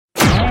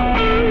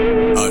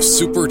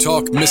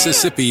SuperTalk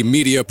Mississippi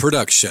Media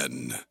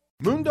production.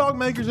 Moondog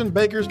Makers and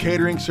Bakers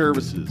Catering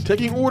Services,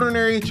 taking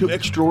ordinary to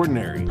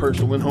extraordinary.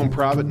 Personal and home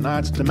private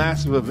nights to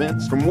massive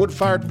events, from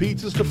wood-fired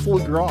pizzas to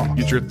foie gras.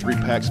 Get your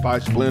 3-pack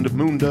spice blend of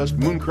moon dust,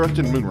 moon crust,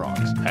 and moon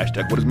rocks.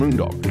 Hashtag what is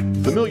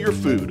Moondog? Familiar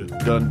food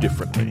done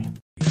differently.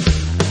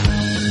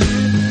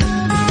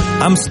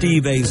 I'm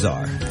Steve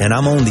Azar, and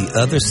I'm on the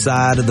other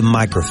side of the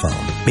microphone,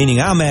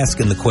 meaning I'm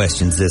asking the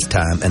questions this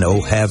time, and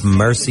oh, have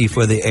mercy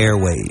for the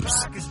airwaves.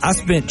 I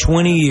spent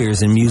 20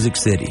 years in Music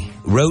City,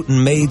 wrote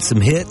and made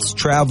some hits,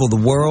 traveled the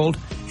world,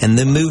 and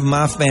then moved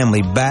my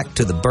family back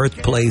to the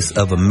birthplace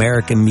of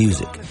American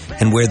music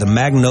and where the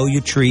magnolia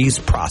trees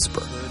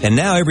prosper. And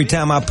now every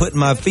time I put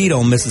my feet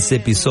on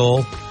Mississippi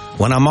soil,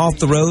 when I'm off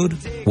the road,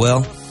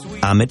 well,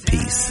 I'm at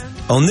peace.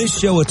 On this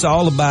show, it's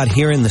all about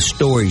hearing the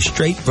stories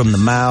straight from the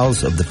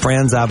mouths of the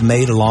friends I've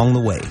made along the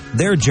way,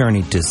 their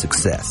journey to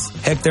success.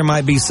 Heck, there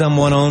might be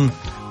someone on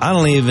I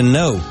don't even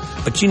know,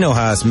 but you know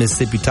how us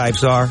Mississippi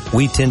types are.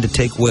 We tend to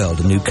take well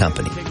to new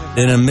company.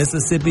 In a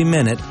Mississippi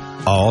Minute,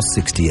 all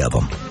 60 of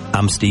them.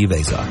 I'm Steve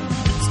Azar.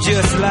 It's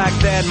just like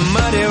that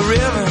muddy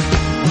river,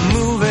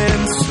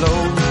 moving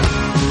slow.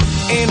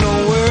 Ain't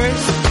no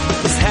worries,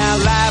 it's how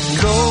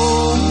life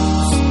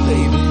goes,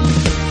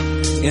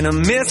 baby. In a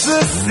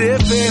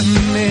Mississippi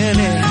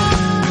Minute.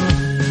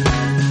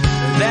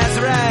 That's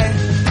right.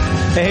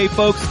 Hey,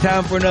 folks,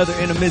 time for another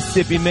In a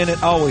Mississippi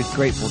Minute. Always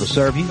grateful to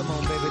serve you.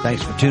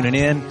 Thanks for tuning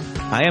in.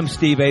 I am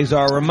Steve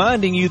Azar,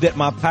 reminding you that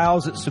my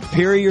pals at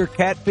Superior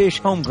Catfish,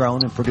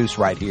 homegrown and produced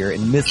right here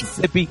in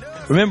Mississippi.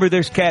 Remember,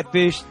 there's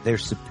catfish.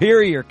 There's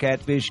Superior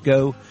Catfish.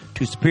 Go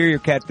to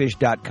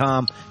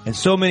superiorcatfish.com. And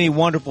so many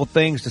wonderful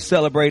things to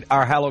celebrate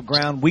our hallowed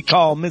ground we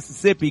call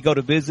Mississippi. Go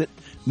to visit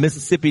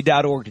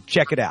Mississippi.org to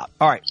check it out.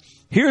 All right.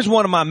 Here's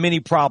one of my many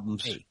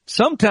problems.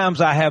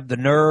 Sometimes I have the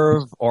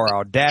nerve or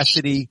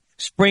audacity,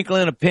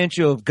 sprinkling a pinch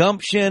of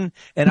gumption,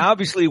 and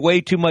obviously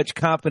way too much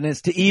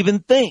confidence to even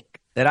think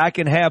that I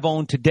can have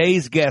on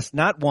today's guest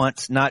not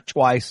once, not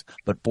twice,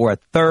 but for a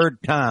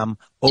third time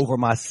over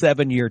my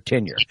 7-year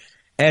tenure.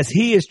 As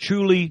he is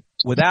truly,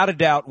 without a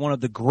doubt, one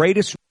of the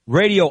greatest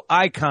radio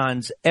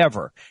icons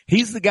ever.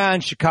 He's the guy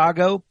in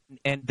Chicago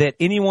and that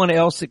anyone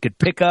else that could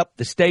pick up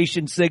the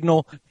station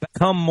signal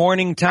come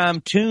morning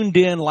time tuned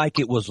in like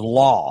it was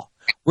law.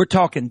 We're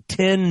talking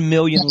 10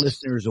 million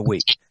listeners a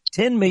week.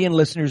 10 million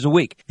listeners a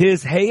week.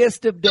 His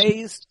highest of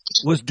days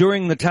was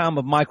during the time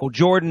of Michael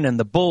Jordan and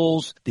the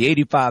Bulls, the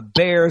 85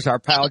 Bears, our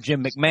pal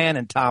Jim McMahon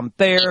and Tom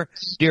Thayer,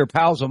 dear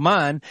pals of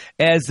mine.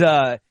 As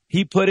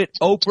he put it,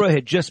 Oprah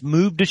had just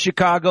moved to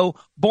Chicago,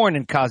 born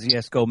in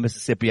Kosciuszko,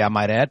 Mississippi, I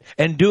might add,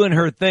 and doing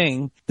her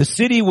thing. The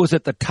city was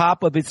at the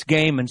top of its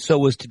game, and so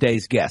was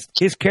today's guest.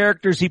 His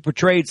characters he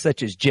portrayed,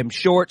 such as Jim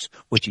Shorts,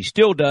 which he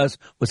still does,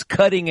 was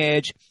cutting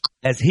edge.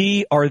 As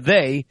he or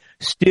they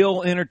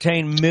still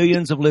entertain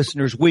millions of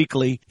listeners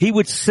weekly, he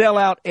would sell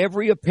out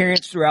every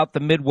appearance throughout the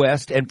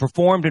Midwest and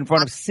performed in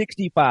front of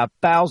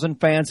 65,000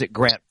 fans at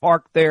Grant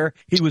Park there.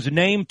 He was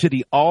named to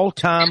the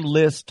all-time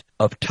list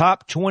of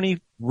top 20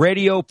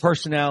 radio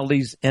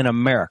personalities in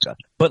America.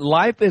 But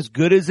life, as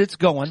good as it's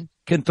going,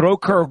 can throw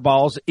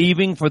curveballs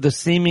even for the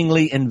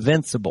seemingly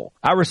invincible.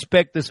 I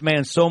respect this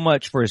man so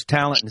much for his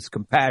talent and his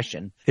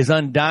compassion, his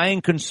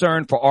undying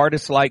concern for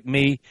artists like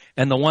me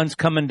and the ones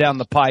coming down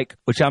the pike,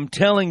 which I'm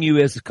telling you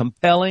is as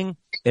compelling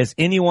as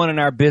anyone in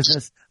our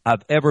business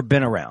I've ever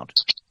been around.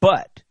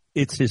 But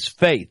it's his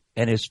faith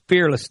and his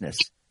fearlessness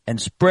and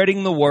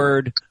spreading the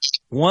word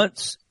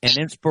once an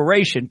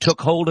inspiration took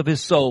hold of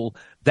his soul.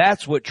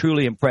 That's what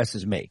truly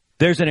impresses me.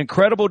 There's an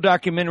incredible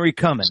documentary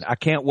coming. I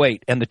can't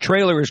wait. And the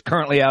trailer is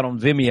currently out on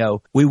Vimeo.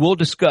 We will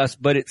discuss,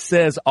 but it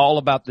says all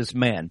about this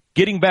man.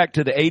 Getting back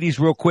to the 80s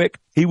real quick,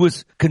 he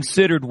was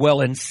considered, well,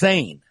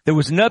 insane. There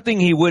was nothing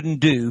he wouldn't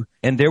do,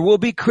 and there will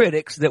be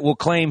critics that will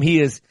claim he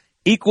is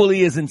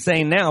equally as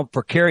insane now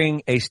for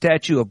carrying a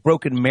statue of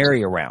Broken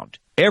Mary around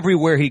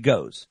everywhere he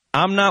goes.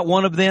 I'm not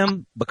one of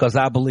them because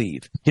I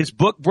believe. His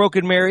book,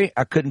 Broken Mary,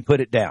 I couldn't put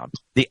it down.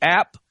 The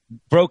app,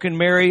 Broken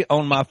Mary,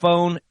 on my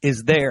phone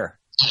is there,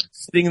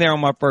 sitting there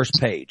on my first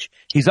page.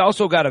 He's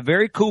also got a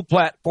very cool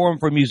platform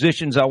for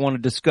musicians I want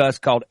to discuss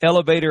called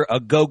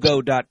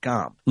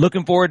ElevatorAgogo.com.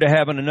 Looking forward to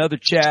having another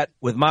chat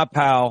with my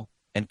pal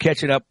and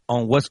catching up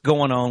on what's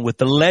going on with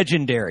the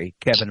legendary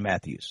Kevin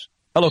Matthews.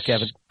 Hello,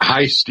 Kevin.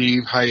 Hi,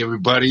 Steve. Hi,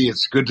 everybody.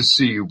 It's good to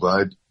see you,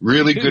 bud.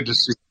 Really good to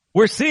see you.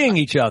 We're seeing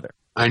each other.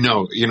 I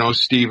know. You know,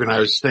 Steve, and I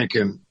was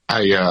thinking,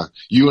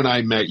 you and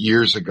I met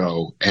years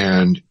ago,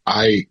 and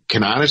I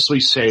can honestly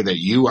say that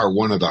you are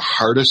one of the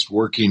hardest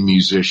working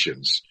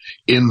musicians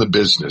in the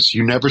business.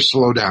 You never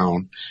slow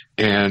down,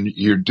 and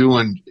you're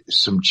doing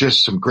some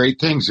great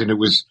things. And it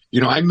was,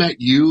 you know, I met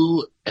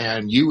you,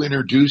 and you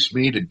introduced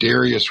me to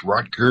Darius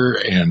Rutger,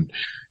 and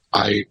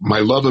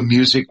my love of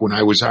music, when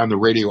I was on the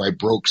radio, I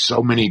broke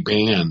so many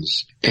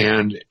bands,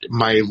 and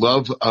my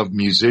love of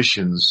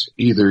musicians,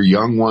 either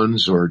young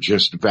ones or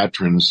just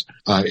veterans,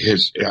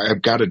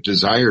 I've got a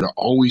desire to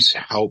always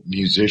help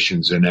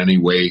musicians in any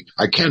way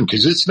I can,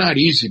 because it's not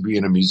easy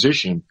being a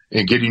musician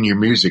and getting your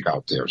music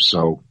out there.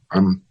 So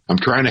I'm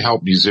trying to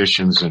help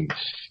musicians, and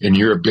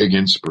you're a big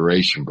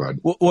inspiration, bud.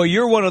 Well,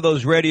 you're one of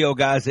those radio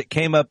guys that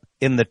came up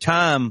in the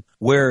time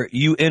where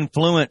you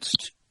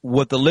influenced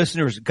what the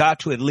listeners got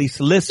to at least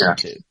listen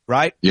to,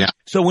 right? Yeah.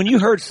 So when you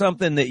heard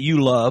something that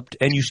you loved,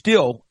 and you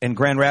still, in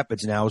Grand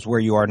Rapids now is where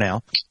you are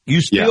now, you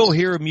still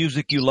hear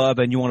music you love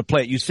and you want to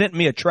play it. You sent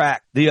me a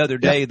track the other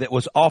day that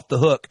was off the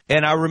hook,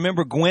 and I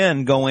remember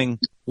Gwen going,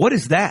 "What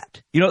is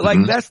that?" You know, like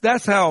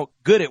that's how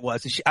good it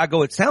was. I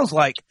go, it sounds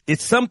like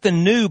it's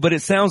something new, but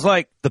it sounds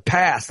like the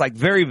past, like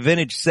very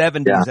vintage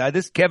 70s.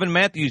 This Kevin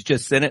Matthews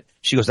just sent it.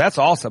 She goes, "That's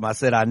awesome." I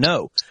said, "I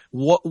know."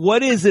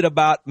 What is it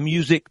about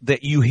music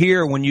that you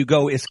hear when you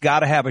go, it's got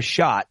to have a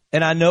shot?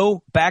 And I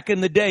know back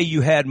in the day you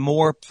had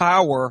more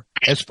power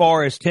as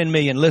far as 10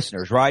 million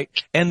listeners, right?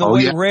 And the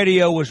way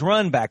radio was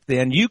run back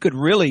then, you could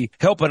really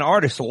help an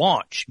artist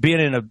launch, being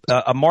in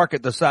a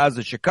market the size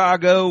of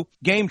Chicago.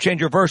 Game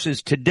changer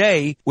versus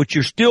today, which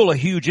you're still a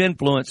huge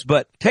influence,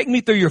 but take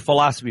me through your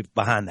philosophy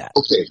behind that.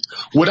 Okay.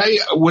 What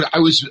I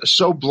was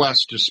so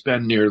blessed to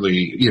spend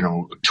nearly,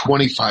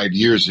 25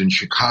 years in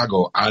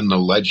Chicago on the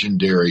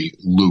legendary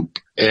Loop.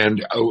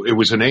 And it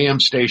was an AM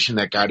station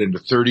that got into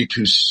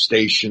 32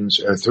 stations,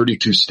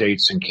 32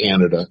 states in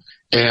Canada.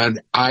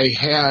 And I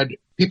had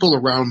people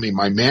around me,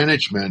 my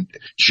management,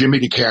 Jimmy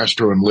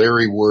DeCastro and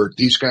Larry Wirt.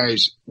 These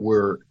guys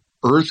were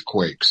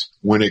earthquakes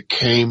when it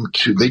came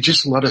to, they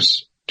just let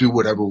us do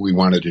whatever we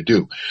wanted to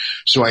do.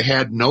 So I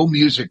had no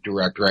music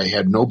director. I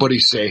had nobody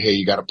say, "Hey,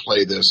 you got to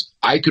play this."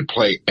 I could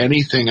play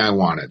anything I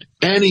wanted.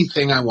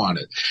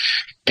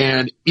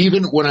 And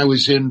even when I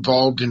was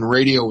involved in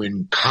radio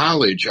in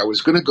college, I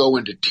was going to go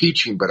into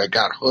teaching, but I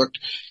got hooked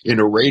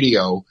into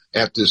radio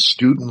at this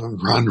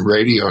student-run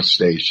radio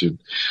station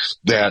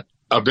that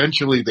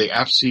eventually the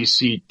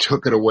FCC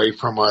took it away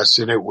from us,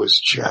 and it was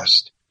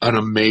just an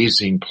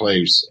amazing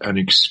place, an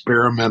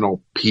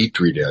experimental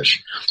petri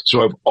dish.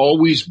 So I've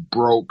always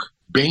broke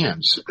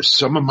bands.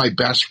 Some of my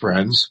best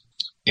friends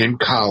in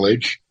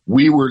college,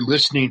 we were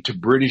listening to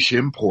British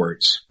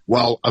imports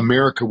while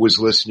America was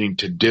listening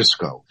to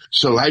disco.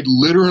 So I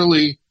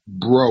literally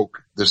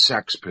broke the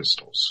Sex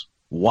Pistols.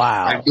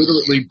 Wow. I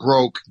literally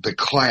broke the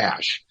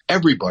Clash.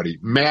 Everybody,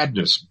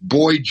 Madness,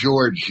 Boy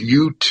George,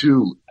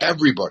 U2,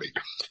 everybody.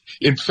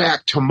 In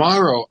fact,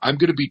 tomorrow I'm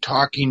going to be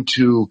talking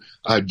to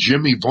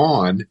Jimmy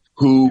Vaughn,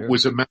 who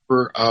was a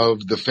member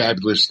of the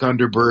Fabulous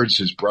Thunderbirds,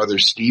 his brother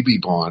Stevie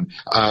Vaughn.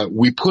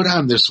 We put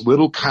on this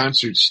little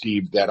concert,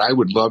 Steve, that I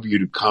would love you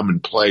to come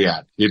and play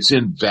at. It's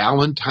in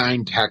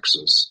Valentine,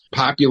 Texas,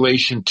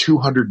 population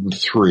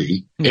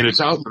 203, and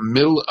it's out in the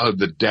middle of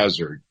the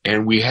desert.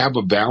 And we have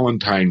a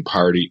Valentine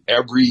party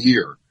every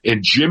year.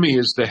 And Jimmy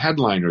is the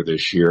headliner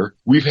this year.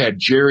 We've had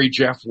Jerry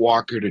Jeff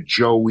Walker to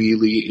Joe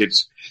Wheely.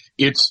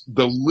 It's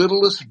the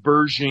littlest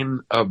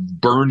version of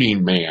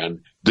Burning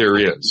Man there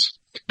is,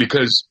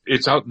 because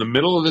it's out in the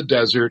middle of the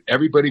desert.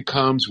 Everybody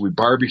comes, we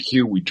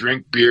barbecue, we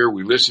drink beer,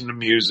 we listen to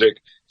music,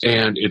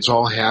 and it's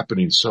all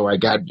happening. So I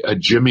got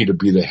Jimmy to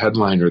be the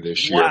headliner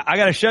this year. Wow, I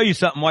got to show you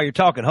something while you're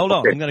talking. Hold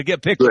on. I'm going to get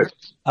a picture. Good.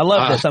 I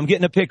love this. I'm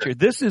getting a picture.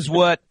 This is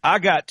what I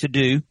got to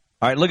do.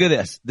 All right, look at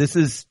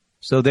this.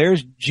 So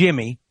there's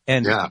Jimmy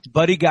and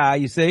Buddy Guy,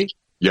 you see?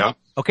 Yeah.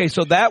 Okay,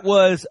 so that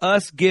was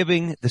us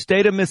giving the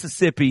state of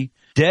Mississippi,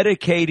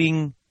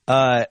 dedicating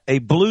a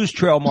blues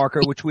trail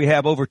marker, which we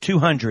have over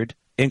 200,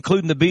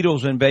 including the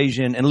Beatles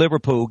invasion in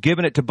Liverpool,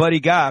 giving it to Buddy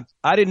Guy.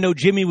 I didn't know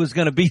Jimmy was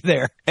going to be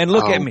there. And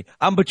look at me.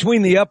 I'm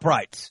between the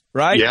uprights,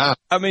 right? Yeah.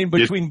 I mean,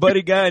 between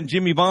Buddy Guy and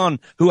Jimmy Vaughn,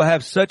 who I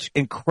have such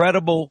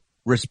incredible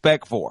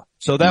respect for.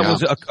 So that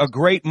was a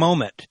great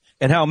moment,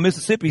 and how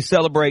Mississippi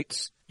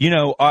celebrates,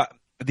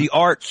 the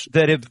arts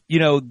that have,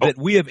 that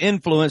we have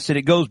influenced, and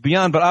it goes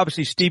beyond. But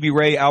obviously Stevie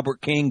Ray,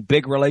 Albert King,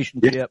 big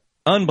relationship. Yeah.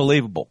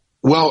 Unbelievable.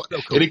 Well, so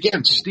cool. And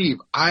again, Steve,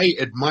 I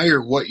admire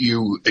what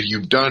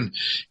you've done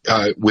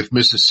with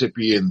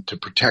Mississippi and to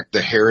protect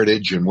the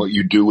heritage, and what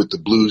you do with the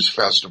Blues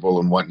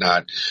Festival and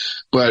whatnot.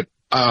 But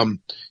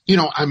I'm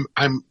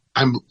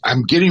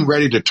getting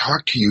ready to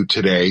talk to you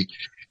today,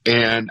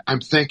 and I'm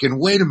thinking,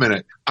 wait a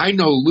minute, I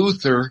know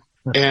Luther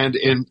and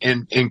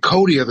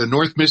Cody of the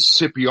North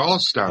Mississippi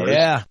All-Stars.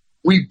 Yeah.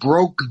 We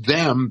broke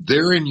them.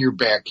 They're in your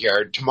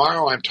backyard.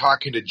 Tomorrow I'm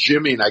talking to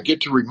Jimmy, and I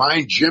get to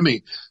remind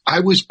Jimmy I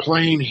was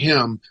playing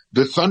him.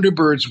 The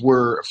Thunderbirds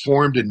were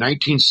formed in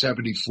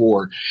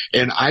 1974,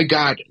 and I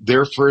got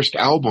their first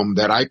album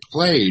that I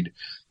played,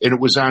 and it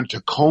was on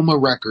Tacoma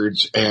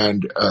Records,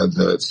 and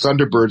the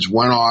Thunderbirds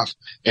went off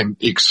and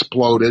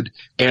exploded.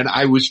 And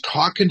I was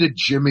talking to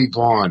Jimmy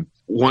Vaughn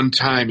one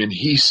time, and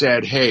he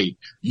said, "Hey,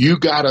 you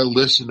got to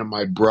listen to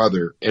my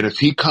brother, and if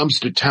he comes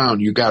to town,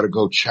 you got to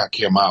go check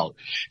him out."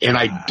 And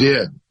I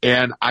did.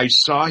 And I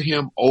saw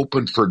him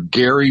open for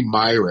Gary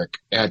Myrick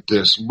at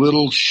this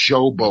little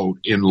showboat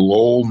in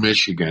Lowell,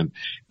 Michigan,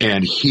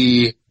 and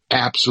he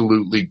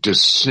absolutely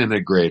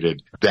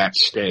disintegrated that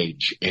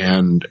stage.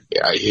 And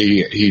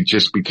he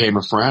just became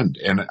a friend,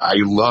 and I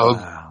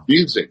love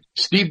music.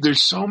 Steve,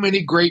 there's so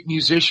many great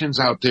musicians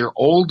out there,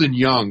 old and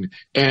young,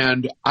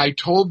 and I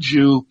told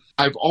you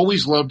I've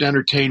always loved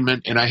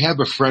entertainment, and I have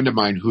a friend of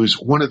mine who's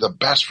one of the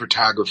best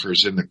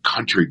photographers in the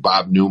country,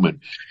 Bob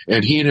Newman,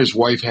 and he and his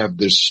wife have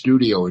this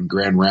studio in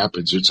Grand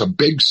Rapids. It's a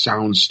big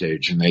sound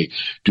stage, and they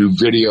do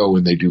video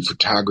and they do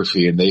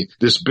photography, and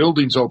this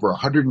building's over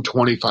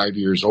 125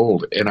 years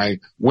old. And I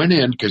went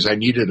in because I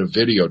needed a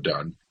video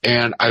done.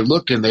 And I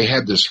looked, and they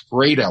had this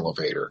freight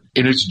elevator,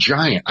 and it's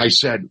giant. I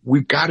said,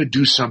 we've got to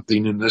do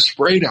something in this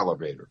freight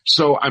elevator.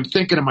 So I'm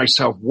thinking to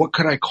myself, what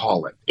could I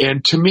call it?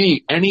 And to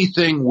me,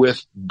 anything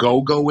with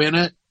go-go in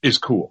it is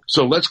cool.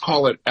 So let's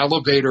call it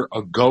Elevator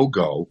a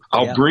Go-Go.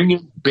 I'll bring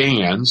in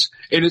bands,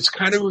 and it's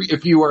kind of,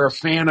 if you are a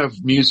fan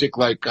of music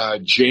like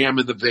Jam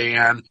in the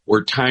Van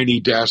or Tiny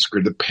Desk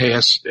or the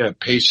Pace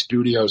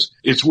Studios,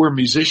 it's where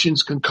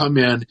musicians can come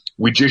in.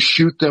 We just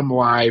shoot them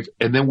live,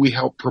 and then we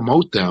help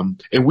promote them,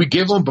 and we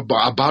give them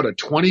about a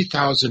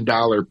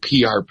 $20,000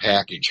 PR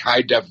package,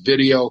 high-def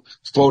video,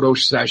 photo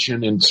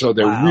session, and so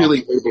they're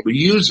really able to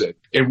use it.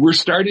 And we're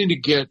starting to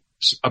get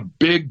a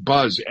big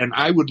buzz, and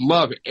I would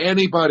love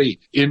anybody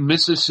in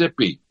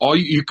Mississippi.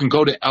 You can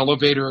go to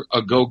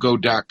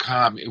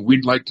elevatораgogo.com, and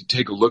we'd like to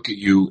take a look at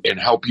you and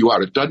help you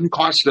out. It doesn't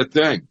cost a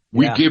thing.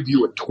 We give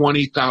you a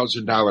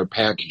 $20,000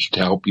 package to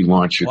help you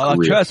launch your career.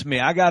 Well, trust me,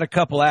 I got a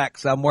couple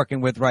acts I'm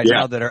working with right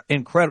now that are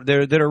incredible.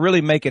 That are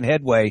really making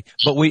headway.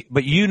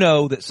 But you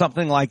know that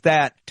something like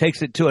that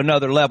takes it to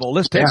another level.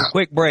 Let's take a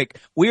quick break.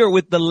 We are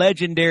with the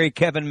legendary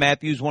Kevin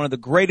Matthews, one of the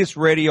greatest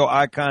radio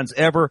icons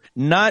ever.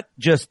 Not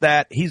just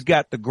that, he's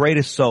got the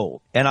greatest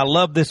soul. And I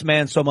love this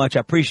man so much. I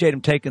appreciate him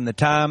taking the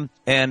time.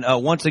 And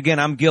once again,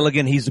 I'm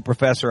Gilligan. He's the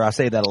professor. I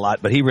say that a lot,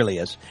 but he really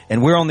is.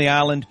 And we're on the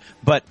island.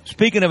 But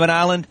speaking of an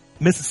island,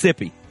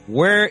 Mississippi.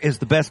 Where is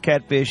the best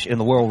catfish in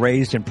the world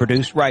raised and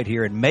produced? Right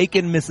here in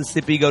Macon,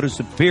 Mississippi. Go to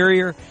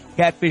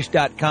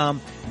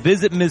SuperiorCatfish.com.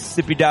 Visit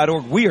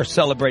Mississippi.org. We are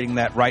celebrating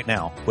that right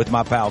now with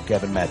my pal,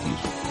 Kevin Matthews.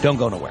 Don't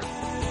go nowhere.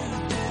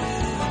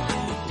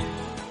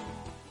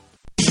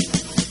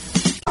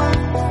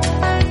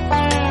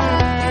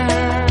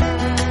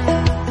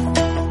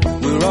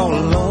 We're all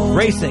alone.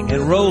 Racing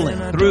and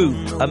rolling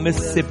through a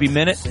Mississippi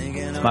Minute.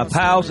 My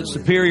pals at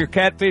Superior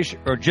Catfish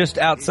are just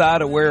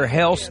outside of where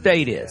Hell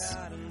State is.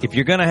 If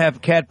you're going to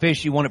have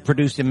catfish you want it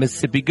produced in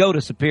Mississippi, go to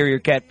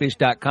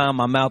SuperiorCatfish.com.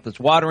 My mouth is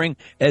watering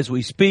as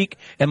we speak,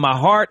 and my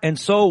heart and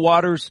soul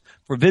waters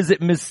for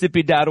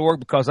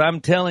visitmississippi.org, because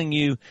I'm telling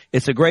you,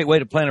 it's a great way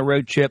to plan a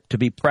road trip to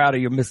be proud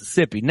of your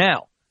Mississippi.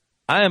 Now,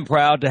 I am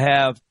proud to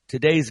have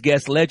today's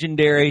guest,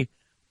 legendary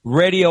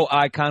radio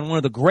icon, one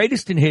of the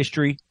greatest in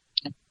history,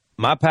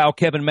 my pal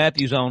Kevin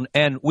Matthews on,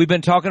 and we've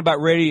been talking about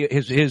radio,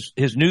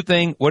 his new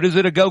thing. What is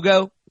it, a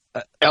go-go?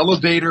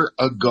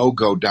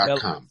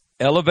 ElevatorAgogo.com.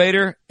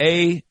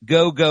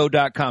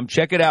 ElevatorAgogo.com.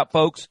 Check it out,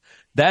 folks.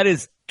 That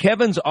is,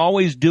 Kevin's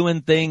always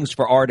doing things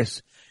for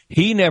artists.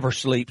 He never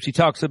sleeps. He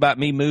talks about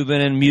me moving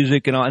and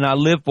music and I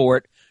live for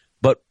it.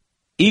 But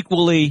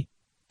equally,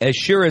 as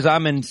sure as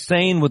I'm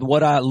insane with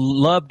what I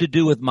love to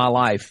do with my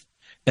life,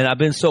 and I've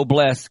been so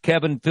blessed,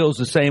 Kevin feels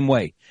the same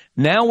way.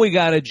 Now we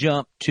got to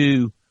jump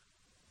to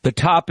the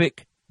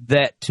topic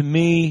that, to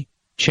me,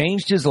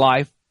 changed his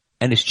life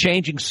and is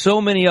changing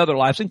so many other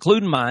lives,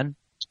 including mine,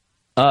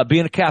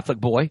 being a Catholic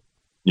boy.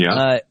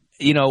 Yeah.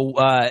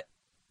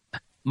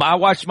 I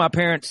watched my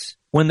parents,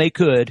 when they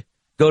could,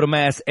 go to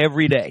Mass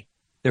every day.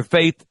 Their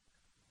faith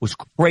was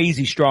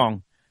crazy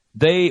strong.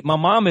 My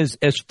mom is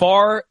as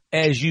far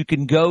as you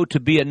can go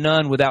to be a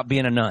nun without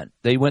being a nun.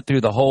 They went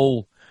through the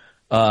whole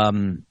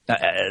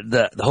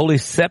the Holy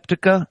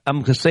Septica. I'm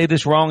going to say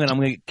this wrong, and I'm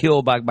going to get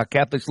killed by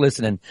Catholics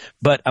listening,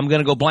 but I'm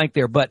going to go blank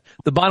there. But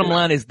the bottom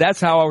line is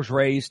that's how I was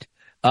raised.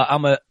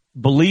 I'm a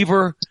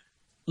believer.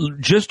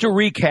 Just to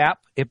recap,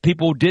 if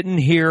people didn't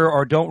hear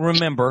or don't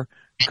remember,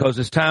 because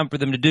it's time for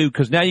them to do,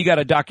 because now you got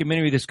a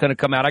documentary that's going to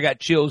come out. I got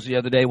chills the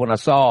other day when I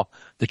saw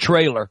the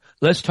trailer.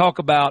 Let's talk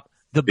about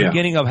the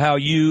beginning of how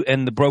you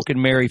and the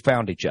Broken Mary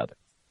found each other.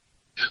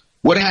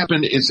 What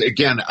happened is,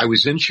 again, I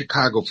was in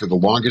Chicago for the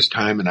longest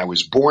time, and I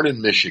was born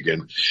in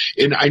Michigan,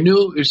 and I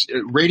knew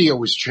radio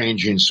was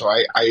changing, so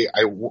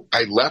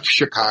I left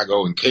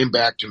Chicago and came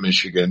back to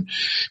Michigan,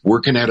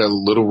 working at a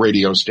little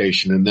radio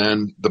station, and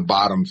then the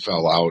bottom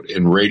fell out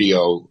in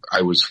radio.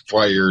 I was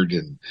fired,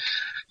 and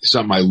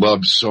something I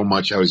loved so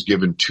much, I was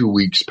given 2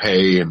 weeks'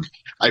 pay, and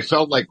I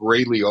felt like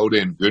Ray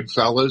Liotta in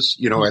Goodfellas,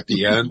 at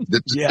the end.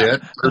 That's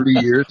it,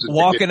 30 years.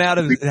 Walking out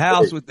of the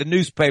house with the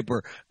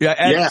newspaper.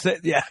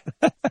 Yeah.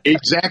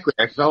 Exactly.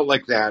 I felt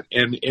like that.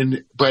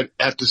 But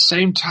at the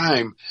same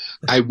time,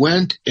 I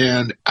went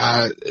and,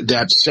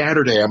 that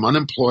Saturday, I'm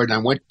unemployed,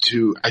 and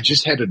I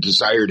just had a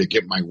desire to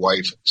get my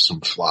wife some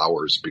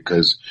flowers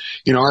because,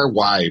 our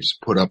wives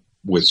put up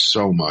with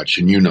so much,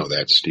 and you know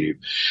that, Steve.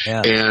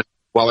 Yeah. And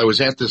while I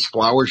was at this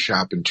flower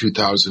shop in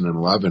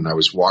 2011, I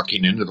was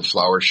walking into the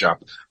flower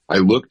shop. I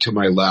looked to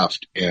my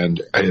left, and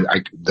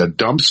the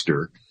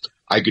dumpster,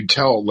 I could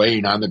tell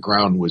laying on the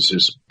ground was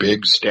this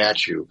big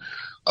statue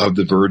of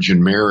the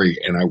Virgin Mary,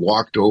 and I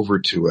walked over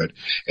to it,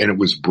 and it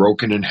was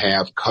broken in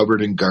half,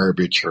 covered in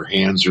garbage. Her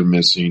hands are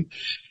missing.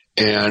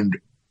 And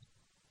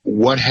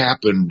what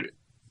happened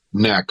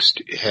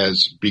next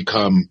has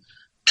become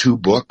 2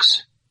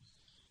 books.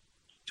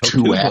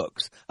 Two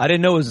books. I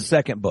didn't know it was a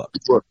second book.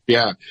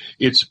 Yeah.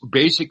 It's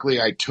basically,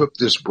 I took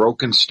this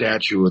broken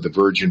statue of the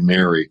Virgin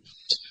Mary.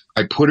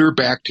 I put her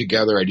back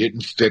together. I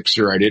didn't fix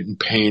her. I didn't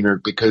paint her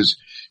because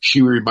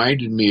she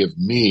reminded me of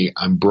me.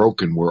 I'm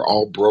broken. We're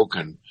all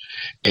broken.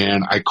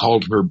 And I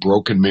called her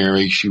Broken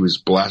Mary. She was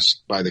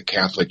blessed by the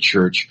Catholic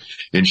Church,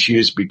 and she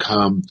has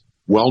become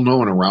well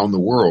known around the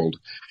world.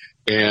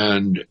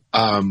 And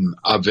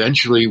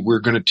eventually we're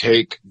going to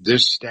take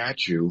this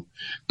statue,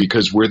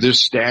 because where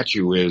this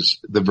statue is,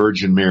 the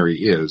Virgin Mary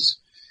is,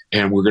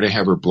 and we're going to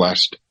have her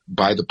blessed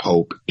by the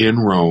Pope in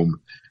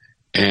Rome.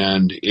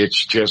 And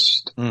it's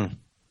just,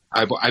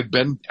 I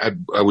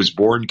was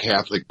born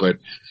Catholic, but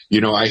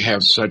I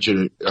have such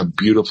a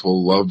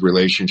beautiful love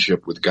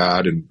relationship with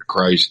God and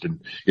Christ,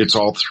 and it's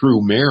all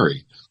through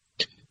Mary.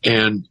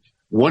 And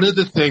one of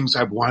the things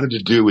I've wanted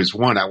to do is,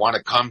 I want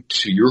to come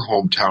to your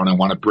hometown. I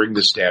want to bring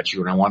the statue,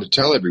 and I want to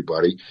tell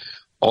everybody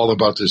all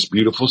about this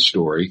beautiful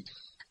story.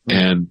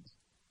 And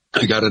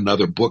I got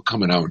another book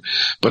coming out.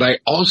 But I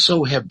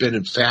also have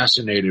been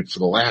fascinated for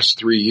the last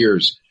 3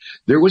 years.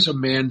 There was a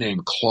man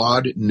named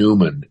Claude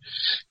Newman.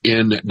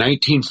 In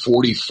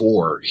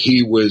 1944,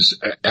 he was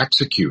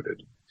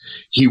executed.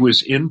 He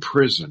was in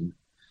prison,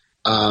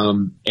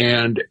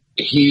 and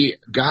he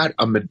got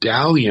a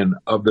medallion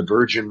of the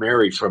Virgin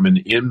Mary from an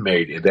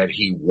inmate that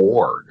he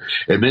wore.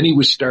 And then he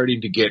was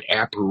starting to get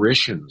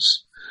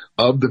apparitions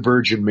of the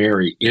Virgin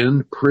Mary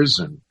in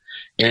prison.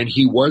 And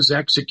he was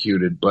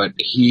executed, but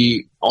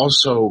he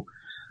also,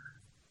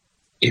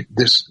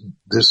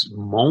 this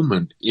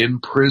moment in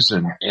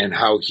prison, and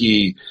how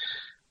he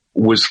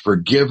was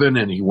forgiven,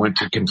 and he went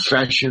to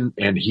confession,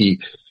 and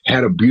he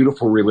had a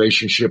beautiful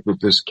relationship with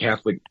this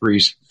Catholic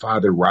priest,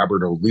 Father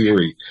Robert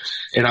O'Leary.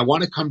 And I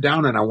want to come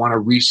down and I want to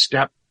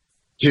re-step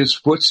his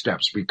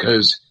footsteps,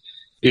 because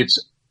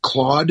it's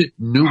Claude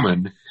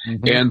Newman,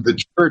 and the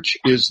church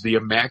is the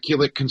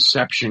Immaculate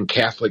Conception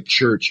Catholic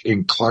Church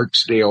in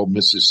Clarksdale,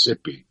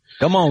 Mississippi.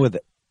 Come on with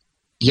it.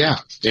 Yeah.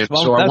 And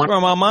well, that's where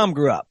my mom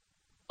grew up.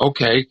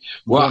 Okay.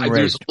 Well,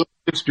 there's a little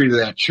history to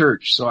that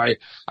church. So I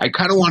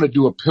kind of want to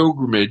do a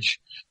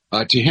pilgrimage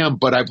to him,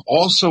 but I've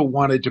also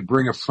wanted to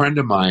bring a friend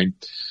of mine,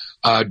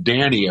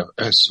 Danny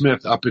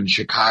Smith, up in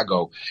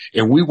Chicago.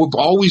 And we've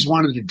always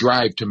wanted to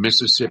drive to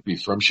Mississippi,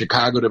 from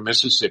Chicago to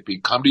Mississippi,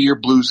 come to your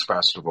blues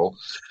festival,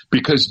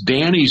 because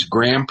Danny's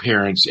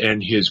grandparents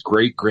and his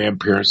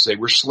great-grandparents, they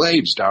were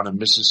slaves down in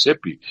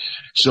Mississippi.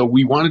 So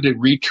we wanted to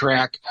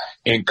retrack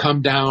and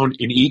come down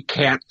and eat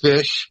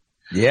catfish.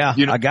 Yeah,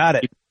 I got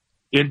it.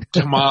 In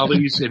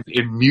tamales and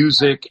in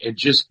music, and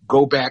just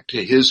go back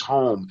to his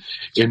home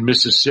in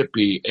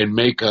Mississippi and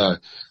make an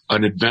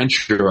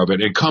adventure of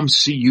it, and come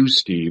see you,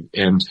 Steve.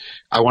 And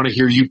I want to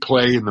hear you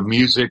play in the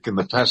music and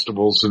the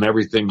festivals and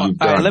everything you've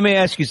done. Right, let me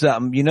ask you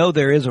something.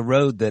 There is a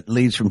road that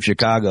leads from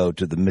Chicago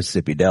to the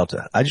Mississippi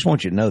Delta. I just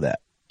want you to know that.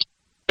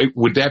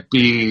 Would that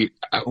be?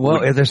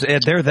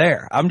 They're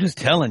there. I'm just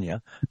telling you.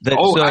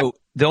 The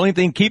only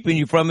thing keeping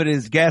you from it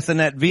is gassing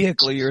that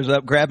vehicle of yours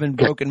up, grabbing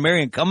Broken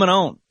Mary, and coming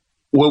on.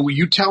 Well, will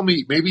you tell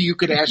me, maybe you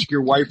could ask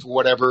your wife or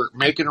whatever,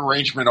 make an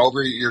arrangement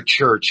over at your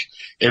church,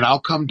 and I'll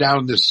come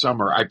down this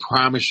summer. I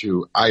promise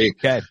you. I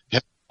have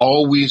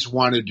always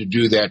wanted to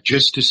do that,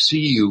 just to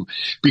see you,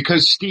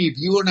 because Steve,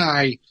 you and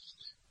I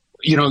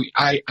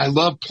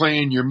love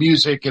playing your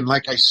music. And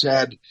like I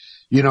said,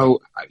 you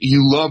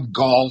love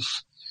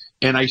golf,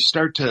 and I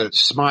start to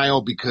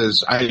smile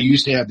because I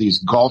used to have these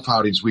golf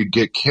outings. We'd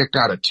get kicked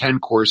out of 10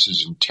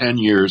 courses in 10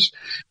 years.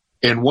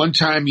 And one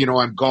time,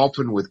 I'm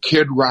golfing with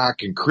Kid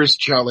Rock and Chris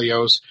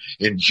Chelios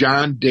and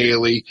John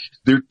Daly.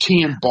 They're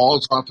teeing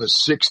balls off of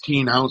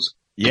 16-ounce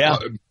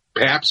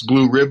Pabst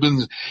Blue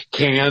Ribbon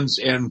cans.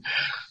 And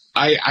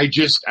I've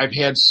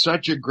had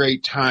such a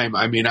great time.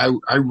 I mean,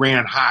 I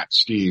ran hot,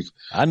 Steve.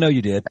 I know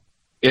you did.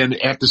 And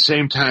at the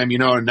same time,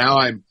 now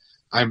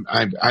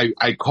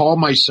I call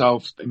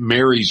myself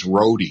Mary's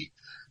roadie,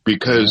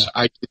 because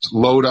I just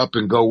load up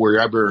and go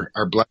wherever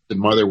our Blessed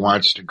Mother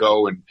wants to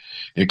go, and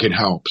it can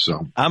help.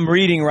 So I'm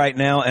reading right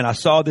now, and I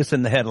saw this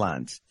in the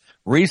headlines.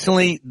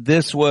 Recently,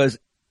 it was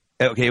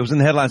in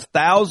the headlines.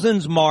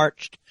 Thousands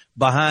marched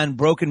behind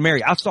Broken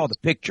Mary. I saw the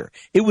picture.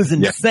 It was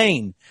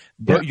insane.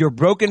 Yeah. Your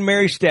Broken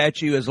Mary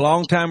statue, as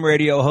longtime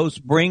radio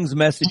host, brings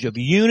message of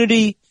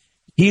unity,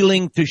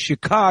 healing to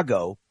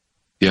Chicago.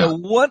 Yeah. So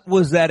what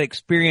was that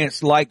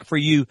experience like for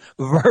you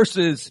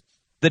versus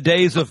the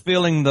days of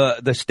filling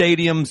the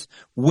stadiums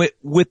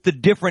with the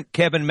different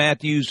Kevin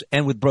Matthews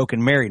and with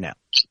Broken Mary now?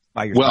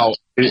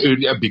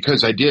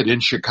 Because I did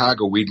in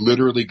Chicago, we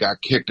literally got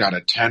kicked out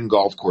of 10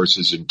 golf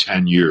courses in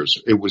 10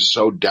 years. It was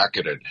so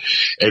decadent.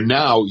 And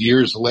now,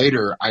 years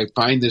later, I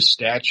find this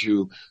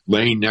statue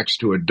laying next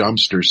to a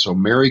dumpster. So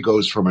Mary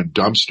goes from a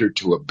dumpster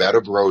to a bed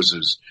of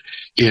roses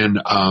in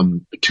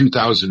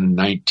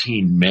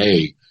 2019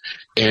 May.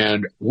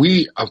 And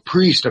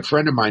a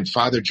friend of mine,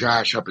 Father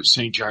Josh up at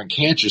St. John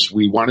Campus,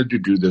 we wanted to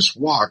do this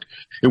walk.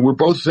 And we're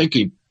both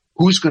thinking,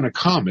 who's going to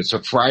come? It's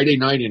a Friday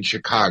night in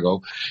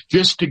Chicago.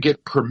 Just to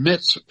get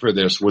permits for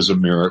this was a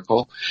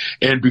miracle.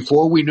 And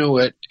before we knew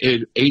it,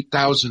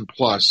 8,000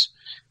 plus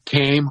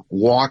came,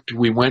 walked.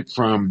 We went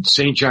from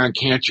St. John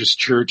Cantius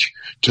Church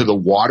to the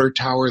water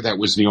tower. That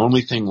was the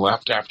only thing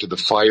left after the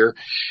fire.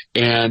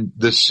 And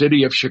the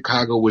city of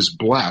Chicago was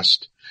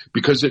blessed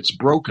because it's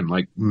broken.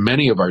 Like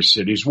many of our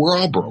cities, we're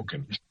all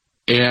broken.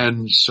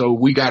 And so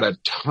we got a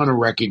ton of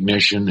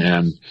recognition,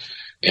 and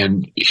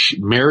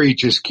Mary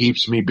just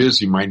keeps me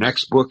busy. My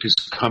next book is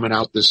coming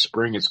out this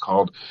spring. It's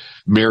called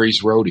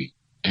Mary's Roadie.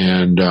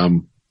 And,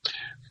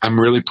 I'm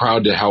really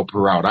proud to help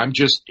her out.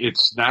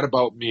 It's not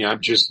about me.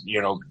 I'm just,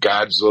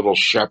 God's little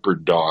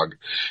shepherd dog.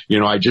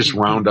 I just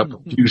round up a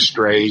few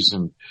strays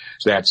and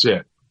that's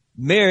it.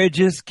 Mary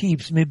just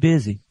keeps me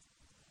busy.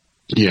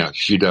 Yeah,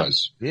 she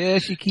does. Yeah,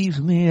 she keeps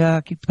me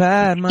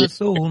occupied, my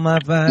soul, my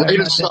vibe.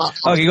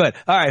 Okay, go ahead.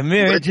 All right,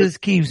 Mary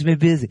just keeps me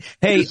busy.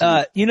 Hey,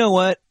 you know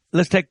what?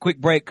 Let's take a quick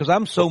break because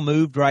I'm so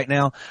moved right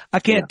now. I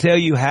can't tell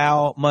you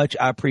how much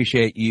I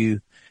appreciate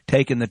you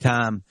taking the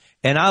time.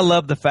 And I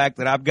love the fact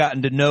that I've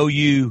gotten to know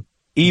you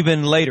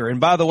even later.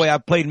 And by the way,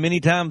 I've played many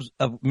rounds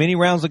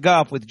of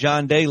golf with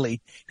John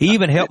Daly. He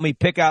even helped me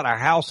pick out our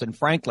house in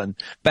Franklin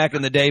back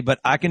in the day. But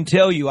I can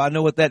tell you, I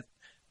know what that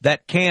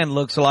can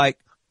looks like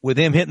with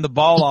him hitting the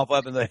ball off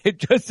of it.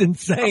 It's just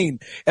insane.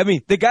 I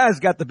mean, the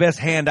guy's got the best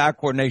hand-eye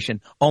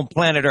coordination on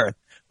planet Earth.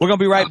 We're going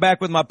to be right back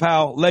with my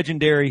pal,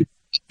 legendary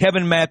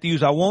Kevin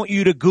Matthews. I want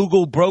you to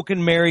Google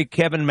Broken Mary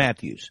Kevin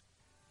Matthews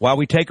while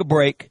we take a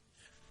break.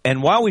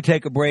 And while we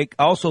take a break,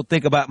 also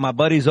think about my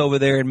buddies over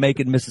there in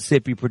Macon,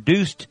 Mississippi,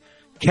 produced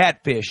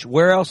catfish.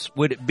 Where else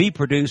would it be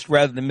produced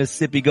rather than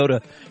Mississippi? Go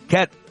to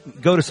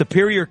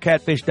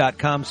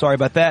superiorcatfish.com. Sorry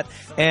about that.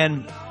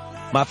 And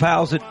my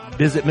pals at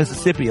Visit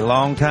Mississippi, a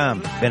long time,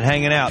 been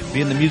hanging out,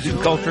 being the music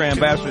and culture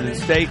ambassador of the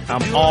state.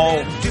 I'm all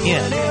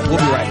in. We'll be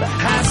right back.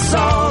 I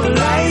saw the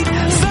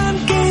light.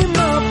 Sun came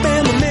up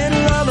in the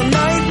middle of the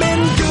night.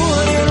 Been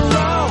doing it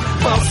wrong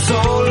for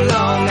so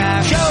long.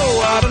 I sure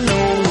ought to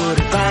know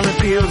what it finally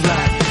feels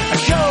like. I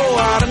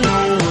sure ought to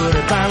know what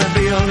it finally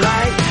feels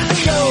like. I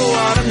sure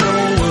ought to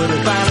know what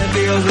it finally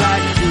feels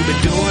like. You've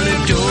been doing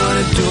it.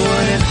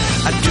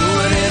 I'm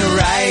doing it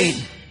right.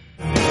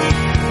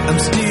 I'm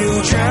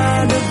still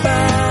trying to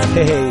find.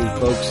 Hey,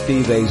 folks,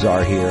 Steve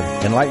Azar here.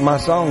 And like my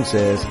song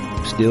says,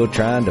 I'm still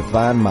trying to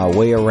find my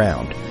way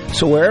around.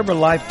 So wherever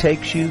life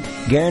takes you,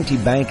 Guarantee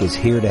Bank is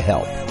here to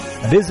help.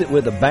 Visit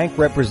with a bank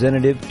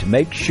representative to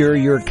make sure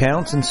your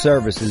accounts and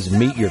services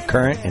meet your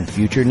current and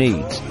future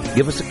needs.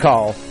 Give us a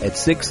call at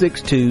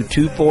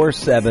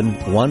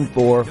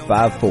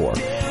 662-247-1454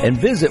 and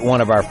visit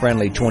one of our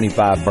friendly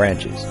 25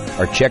 branches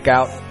or check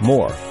out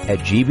more at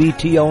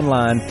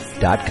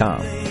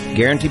gbtonline.com.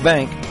 Guarantee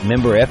Bank,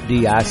 member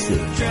FDIC.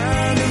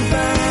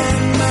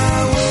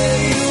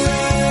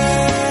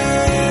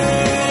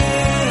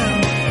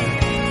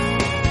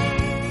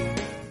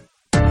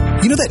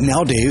 You know that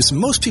nowadays,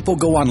 most people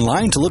go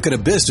online to look at a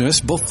business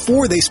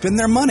before they spend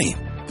their money.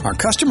 Are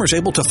customers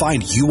able to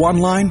find you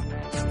online?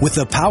 With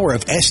the power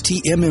of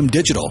STMM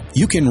Digital,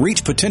 you can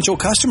reach potential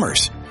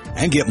customers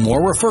and get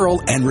more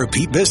referral and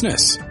repeat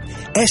business.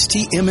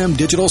 STMM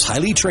Digital's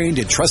highly trained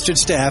and trusted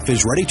staff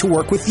is ready to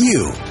work with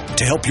you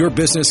to help your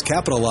business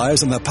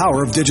capitalize on the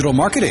power of digital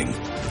marketing.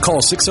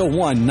 Call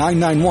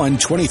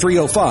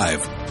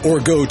 601-991-2305 or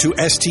go to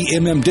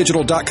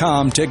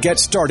stmmdigital.com to get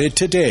started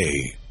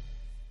today.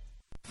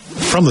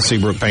 From the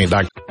Seabrook Paint.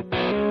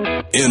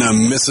 In a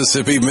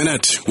Mississippi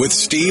Minute with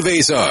Steve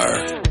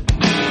Azar.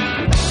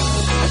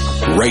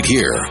 Right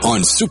here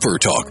on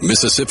SuperTalk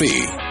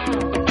Mississippi.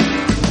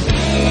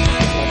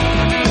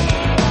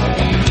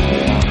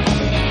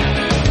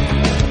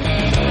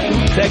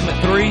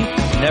 Segment 3,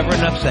 never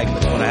enough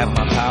segments when I have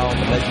my pal, the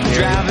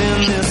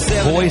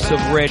legendary voice of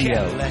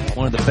radio.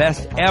 One of the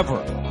best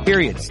ever,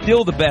 period.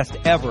 Still the best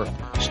ever.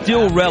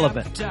 Still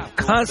relevant.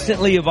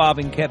 Constantly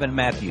evolving Kevin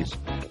Matthews.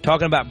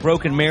 Talking about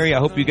Broken Mary. I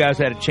hope you guys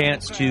had a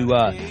chance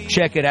to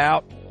check it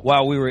out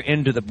while we were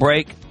into the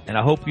break. And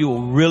I hope you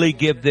will really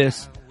give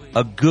this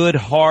a good,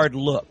 hard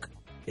look.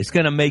 It's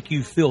going to make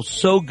you feel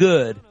so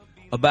good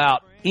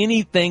about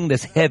anything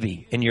that's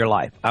heavy in your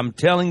life. I'm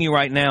telling you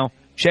right now,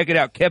 check it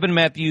out. Kevin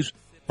Matthews,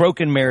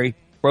 Broken Mary,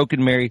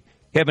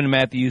 Kevin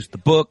Matthews, the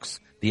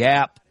books, the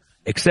app,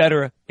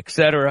 etc.,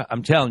 etc.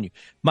 I'm telling you.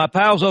 My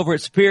pals over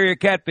at Superior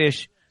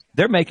Catfish,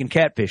 they're making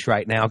catfish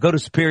right now. Go to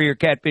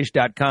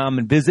superiorcatfish.com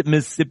and visit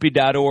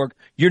Mississippi.org.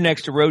 Your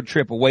next road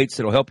trip awaits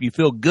that'll help you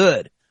feel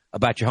good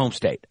about your home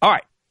state. All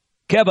right,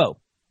 Kevo.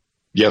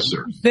 Yes,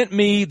 sir. You sent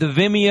me the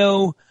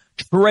Vimeo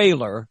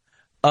trailer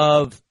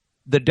of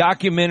the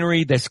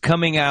documentary that's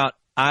coming out.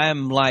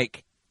 I'm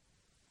like,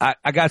 I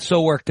got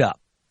so worked up.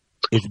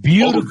 It's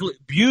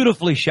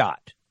beautifully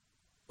shot,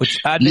 which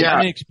I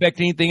didn't expect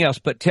anything else.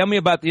 But tell me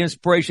about the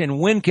inspiration.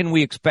 When can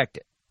we expect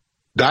it?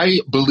 I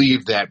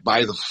believe that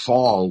by the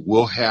fall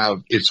we'll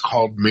have, it's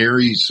called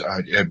Mary's,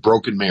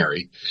 Broken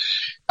Mary.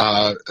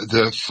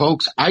 The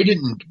folks, I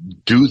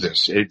didn't do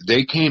this.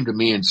 They came to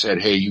me and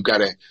said, hey,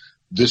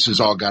 this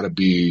has all got to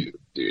be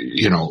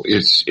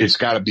it's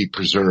got to be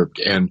preserved.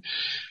 And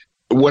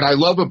what I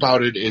love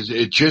about it is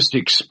it just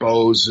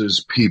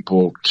exposes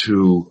people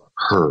to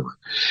her.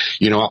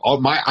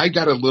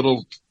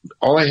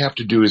 All I have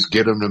to do is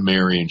get them to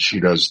marry, and she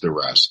does the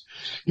rest.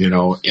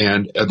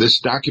 And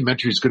this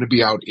documentary is going to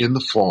be out in the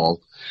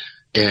fall,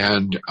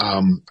 and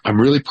I'm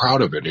really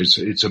proud of it.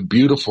 It's a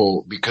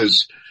beautiful,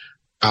 because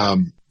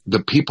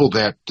the people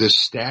that this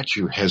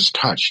statue has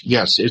touched.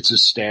 Yes, it's a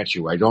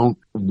statue. I don't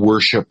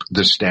worship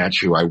the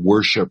statue. I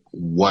worship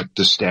what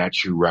the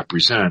statue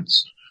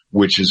represents,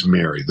 which is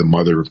Mary, the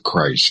mother of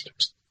Christ.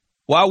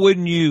 Why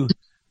wouldn't you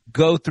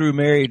go through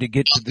Mary to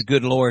get to the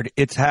good Lord?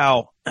 It's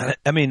how, if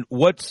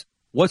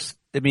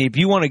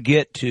you want to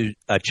get to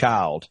a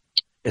child,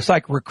 it's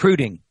like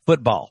recruiting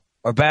football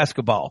or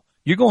basketball.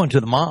 You're going to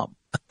the mom,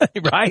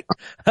 right?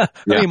 Yeah.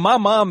 I mean, my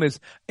mom is,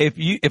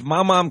 if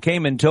my mom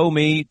came and told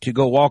me to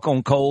go walk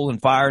on coal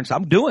and fire, and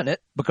I'm doing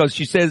it because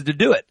she says to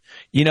do it.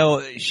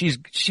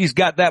 She's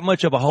got that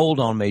much of a hold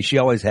on me. She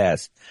always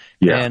has.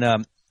 Yeah. And,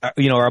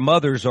 our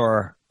mothers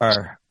are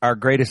our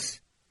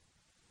greatest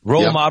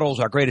role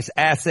models, our greatest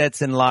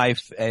assets in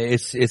life. They're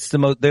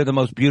the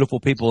most beautiful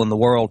people in the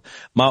world.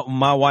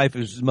 My wife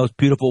is the most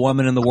beautiful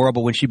woman in the world,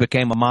 but when she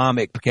became a mom,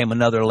 it became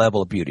another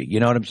level of beauty. You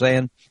know what I'm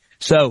saying?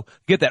 So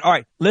get that. All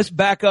right. Let's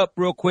back up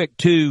real quick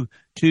to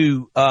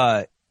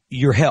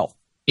your health.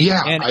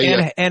 Yeah.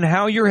 And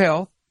how your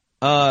health,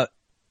 how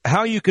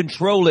you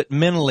control it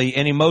mentally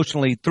and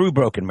emotionally through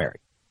Broken Mary.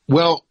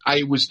 Well,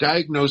 I was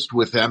diagnosed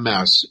with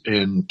MS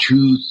in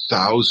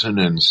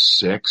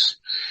 2006,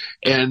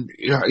 and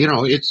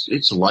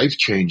it's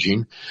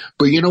life-changing.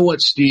 But you know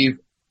what, Steve?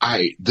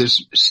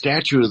 This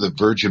statue of the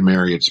Virgin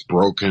Mary, it's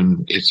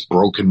broken. It's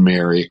Broken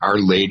Mary, Our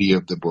Lady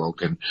of the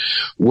Broken.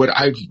 What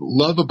I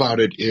love about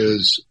it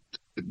is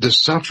the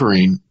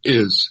suffering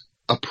is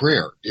a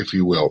prayer, if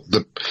you will.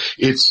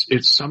 It's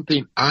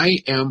something. I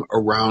am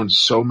around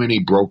so many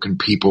broken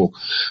people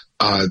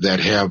that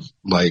have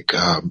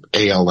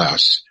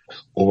ALS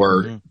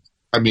or,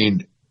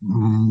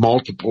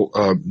 multiple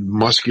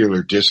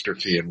muscular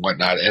dystrophy and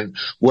whatnot. And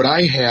what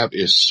I have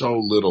is so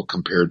little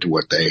compared to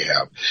what they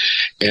have.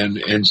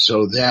 And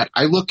so that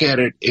I look at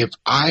it, if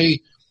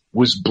I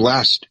was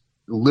blessed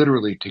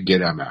literally to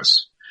get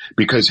MS,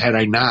 because had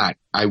I not,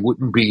 I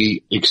wouldn't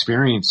be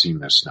experiencing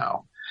this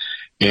now.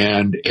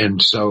 And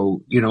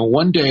so,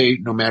 one day,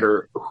 no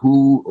matter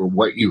who or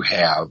what you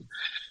have,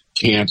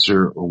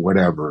 cancer or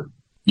whatever,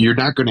 you're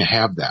not going to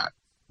have that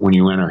when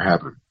you enter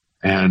heaven.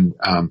 And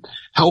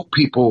help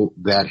people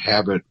that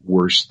have it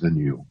worse than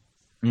you.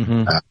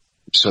 Mm-hmm.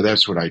 So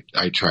that's what I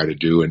try to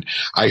do. And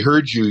I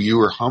heard you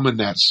were humming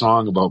that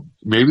song about,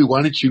 maybe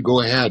why don't you go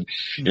ahead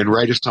and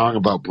write a song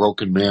about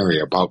Broken Mary,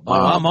 about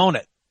Mom. I'm on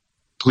it.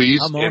 Please.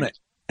 I'm on it.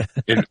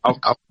 And I'll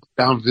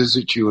down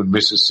visit you in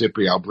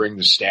Mississippi. I'll bring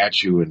the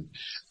statue, and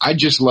I'd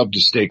just love to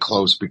stay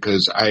close,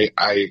 because I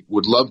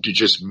would love to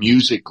just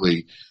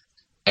musically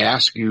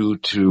ask you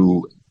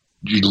to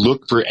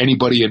look for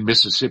anybody in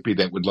Mississippi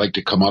that would like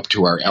to come up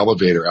to our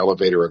elevator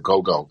a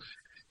go-go,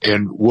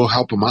 and we'll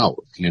help them out.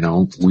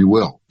 We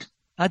will.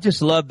 I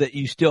just love that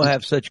you still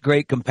have such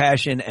great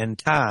compassion and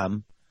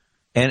time.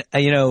 And,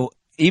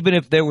 even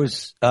if there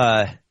was,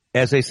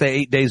 as they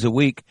say, 8 days a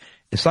week,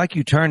 it's like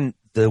you turn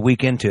the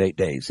week into 8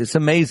 days. It's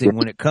amazing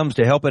when it comes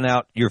to helping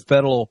out your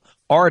fellow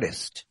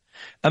artist.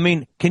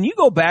 Can you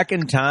go back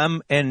in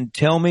time and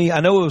tell me,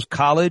 I know it was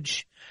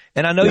college,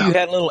 and I know you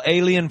had a little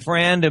alien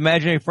friend,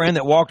 imaginary friend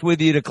that walked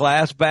with you to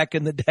class back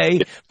in the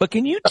day, but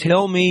can you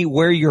tell me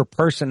where your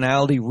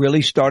personality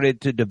really started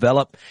to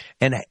develop?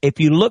 And if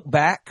you look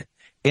back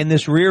in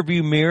this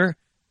rearview mirror,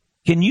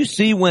 can you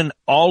see when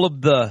all of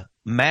the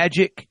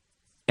magic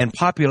and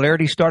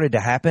popularity started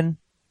to happen?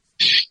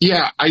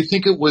 Yeah, I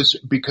think it was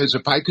because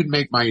if I could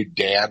make my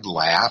dad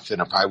laugh,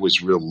 and if I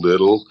was real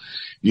little,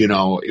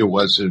 it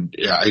wasn't,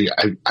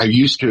 I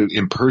used to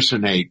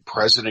impersonate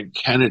President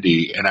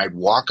Kennedy, and I'd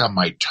walk on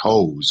my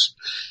toes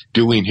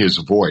doing his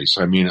voice.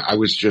 I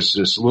was just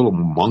this little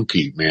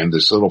monkey, man,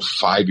 this little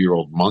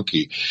 5-year-old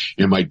monkey.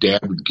 And my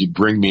dad would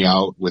bring me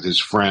out with his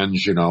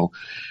friends, and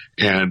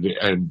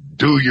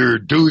do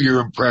your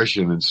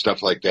impression and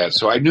stuff like that.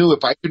 So I knew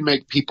if I could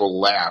make people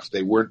laugh,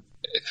 they wouldn't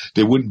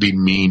be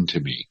mean to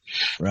me.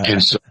 Right.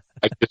 And so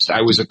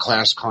I was a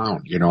class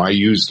clown. I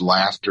used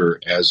laughter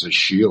as a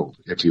shield,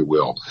 if you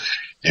will.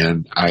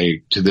 And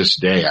to this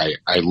day,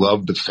 I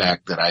love the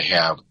fact that I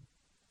have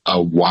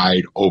a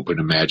wide open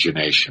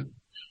imagination.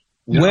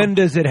 When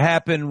does it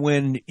happen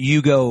when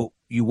you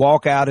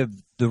walk out of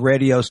the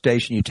radio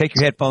station, you take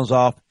your headphones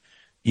off,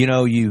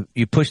 you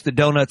push the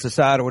donuts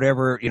aside or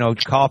whatever,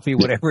 coffee,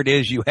 whatever it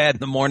is you had in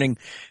the morning.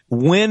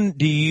 When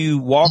do you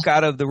walk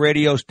out of the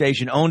radio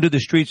station onto the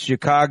streets of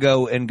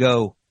Chicago and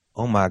go,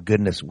 oh my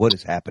goodness, what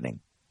is happening?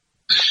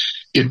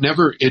 It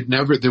never,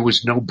 there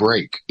was no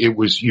break. It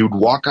was, you'd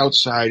walk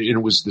outside and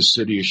it was the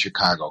city of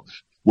Chicago.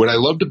 What I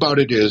loved about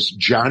it is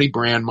Johnny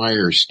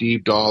Brandmeier, or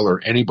Steve Dahl,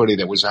 or anybody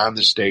that was on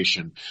the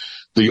station,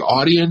 the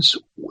audience,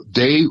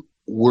 they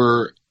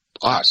were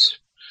us.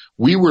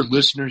 we were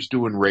listeners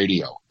doing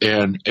radio.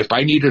 And if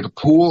I needed a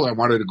pool, I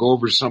wanted to go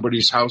over to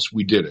somebody's house,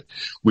 we did it.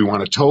 We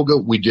want a toga,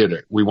 we did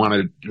it. We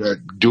want to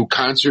do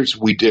concerts,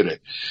 we did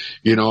it.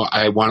 You know,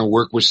 I want to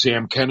work with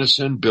Sam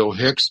Kinison, Bill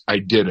Hicks, I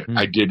did it.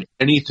 I did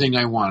anything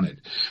I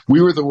wanted.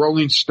 We were the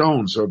Rolling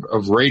Stones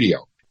of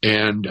radio.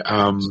 And,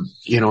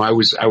 you know, I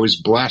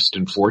was blessed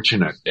and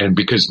fortunate. And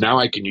because now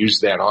I can use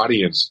that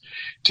audience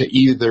to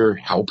either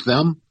help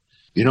them,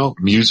 you know,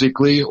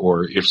 musically,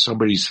 or if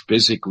somebody's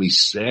physically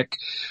sick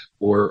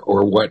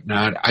or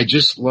whatnot. I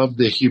just love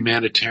the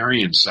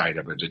humanitarian side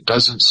of it. It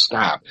doesn't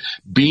stop.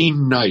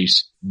 Being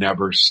nice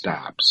never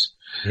stops.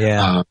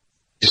 Yeah.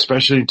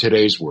 Especially in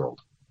today's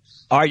world.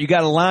 All right, you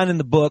got a line in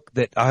the book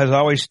that has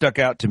always stuck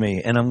out to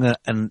me,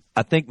 and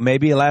I think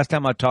maybe last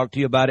time I talked to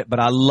you about it, but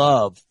I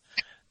love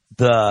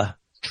the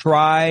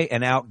try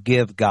and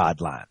outgive God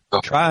line.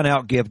 Try and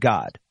outgive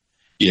God.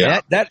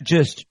 Yeah. That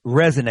just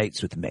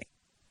resonates with me.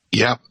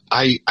 Yeah.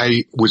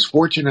 I was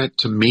fortunate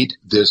to meet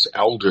this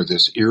elder,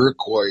 this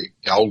Iroquois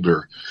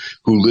elder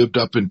who lived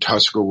up in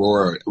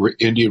Tuscarora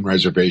Indian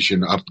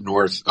Reservation up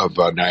north of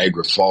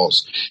Niagara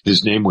Falls.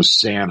 His name was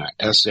Santa,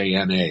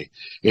 S-A-N-A.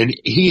 And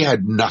he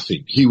had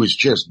nothing. He was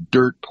just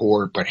dirt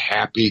poor, but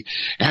happy.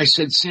 And I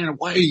said, Santa,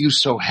 why are you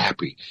so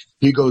happy?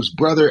 He goes,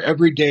 brother,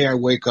 every day I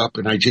wake up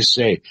and I just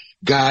say,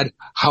 God,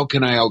 how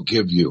can I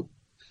outgive you?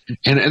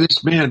 And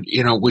this man,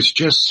 you know, was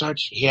just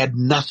he had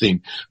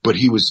nothing, but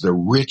he was the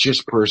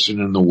richest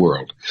person in the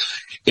world.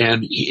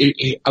 And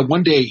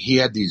one day he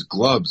had these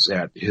gloves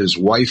that his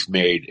wife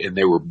made, and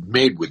they were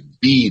made with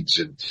beads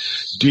and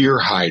deer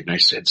hide. And I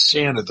said,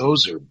 Santa,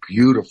 those are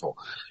beautiful.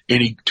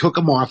 And he took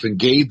them off and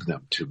gave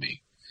them to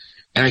me.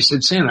 And I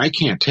said, Santa, I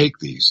can't take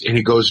these. And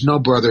he goes, no,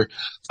 brother,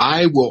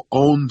 I will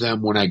own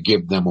them when I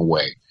give them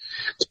away.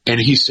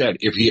 And he said,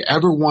 if you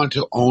ever want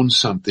to own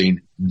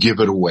something, give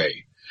it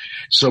away.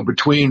 So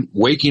between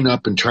waking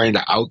up and trying to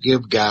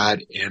outgive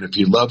God, and if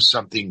you love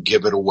something,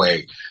 give it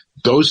away.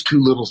 Those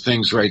two little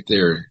things right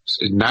there,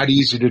 not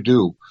easy to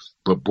do,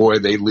 but boy,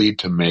 they lead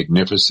to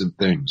magnificent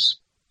things.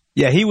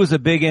 Yeah, he was a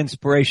big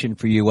inspiration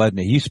for you,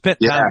 wasn't he? You spent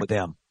time with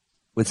him,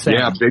 with Sam.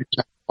 Yeah, big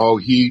time. Oh,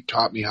 he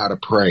taught me how to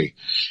pray.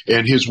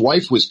 And his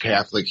wife was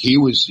Catholic. He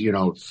was, you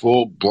know,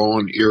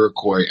 full-blown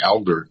Iroquois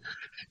elder.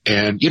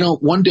 And, you know,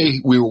 one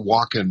day we were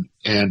walking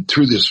and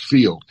through this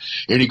field,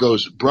 and he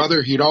goes,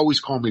 brother, he'd always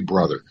call me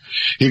brother.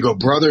 He go,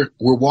 brother,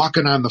 we're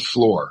walking on the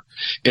floor,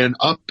 and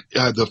up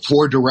the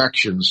four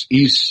directions,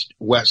 east,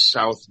 west,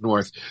 south,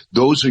 north,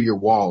 those are your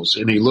walls.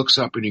 And he looks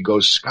up and he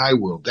goes,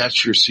 Skyworld,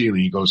 that's your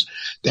ceiling. He goes,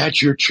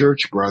 that's your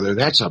church, brother.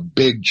 That's a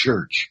big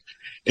church.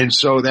 And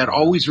so that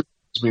always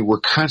reminds me,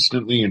 we're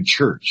constantly in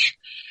church,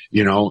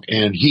 you know,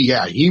 and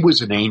he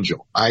was an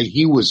angel.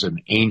 He was an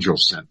angel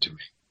sent to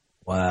me.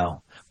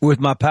 Wow. With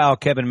my pal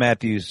Kevin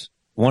Matthews,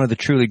 one of the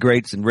truly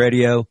greats in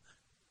radio,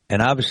 and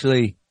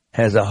obviously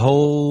has a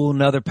whole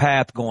nother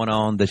path going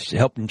on that's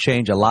helping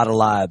change a lot of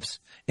lives,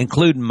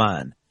 including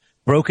mine.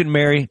 Broken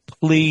Mary,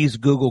 please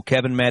Google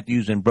Kevin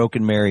Matthews and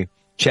Broken Mary.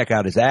 Check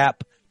out his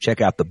app. Check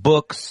out the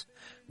books.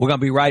 We're going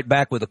to be right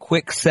back with a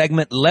quick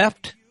segment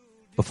left.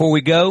 Before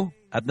we go,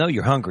 I know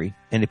you're hungry,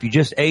 and if you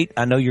just ate,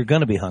 I know you're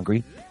going to be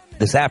hungry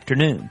this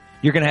afternoon.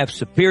 You're going to have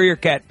Superior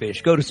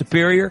Catfish. Go to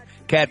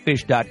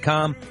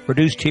superiorcatfish.com.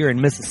 Produced here in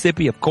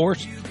Mississippi, of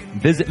course.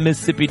 Visit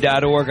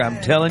Mississippi.org.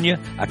 I'm telling you,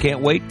 I can't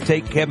wait to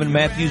take Kevin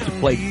Matthews to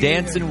play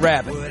Dancing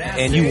Rabbit,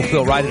 and you will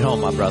feel right at home,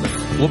 my brother.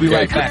 We'll be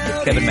right back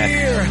with Kevin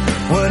Matthews.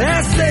 What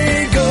I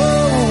say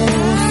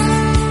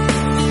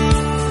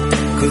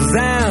goes, 'cause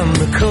I'm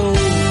the coach.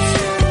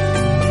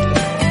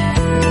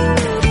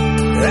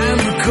 I'm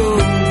the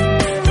coach.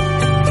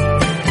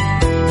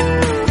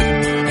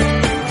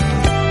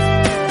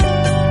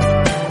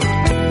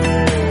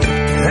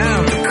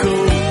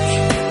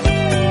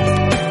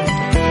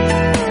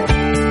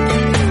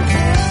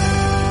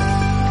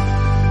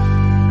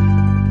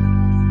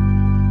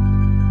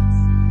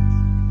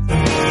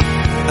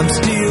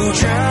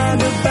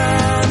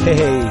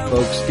 Hey,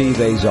 folks,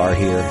 Steve Azar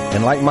here.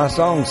 And like my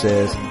song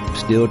says, I'm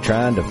still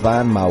trying to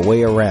find my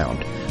way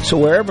around. So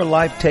wherever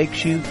life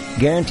takes you,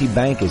 Guarantee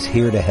Bank is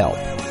here to help.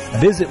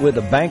 Visit with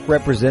a bank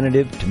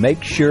representative to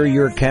make sure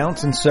your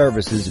accounts and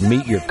services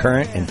meet your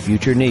current and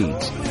future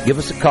needs. Give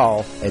us a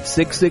call at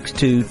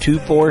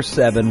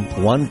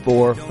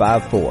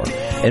 662-247-1454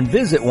 and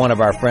visit one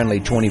of our friendly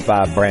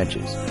 25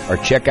 branches or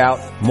check out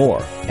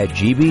more at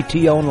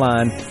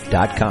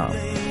gbtonline.com.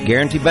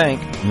 Guarantee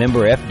Bank,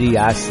 member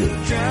FDIC.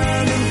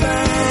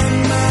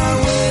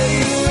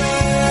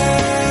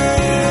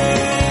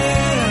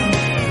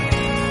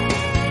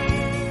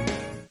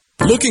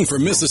 Looking for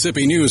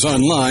Mississippi news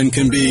online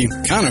can be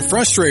kind of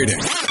frustrating.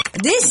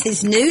 This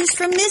is news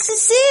from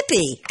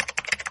Mississippi.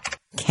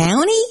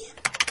 County?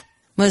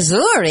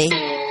 Missouri?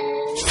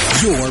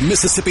 Your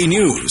Mississippi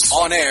news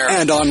on air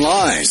and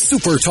online.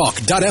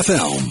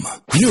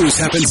 SuperTalk.fm. News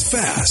happens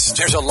fast.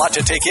 There's a lot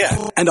to take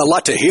in and a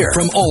lot to hear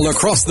from all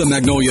across the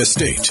Magnolia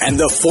State. And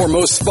the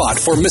foremost spot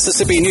for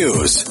Mississippi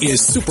news is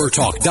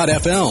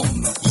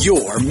SuperTalk.fm.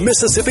 Your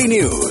Mississippi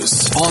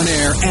news on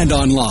air and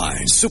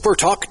online.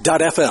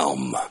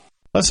 SuperTalk.fm.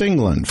 Plus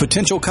England.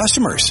 potential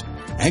customers,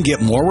 and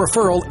get more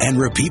referral and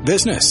repeat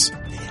business.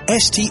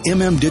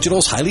 STMM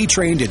Digital's highly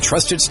trained and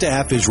trusted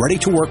staff is ready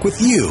to work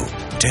with you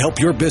to help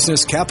your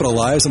business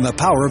capitalize on the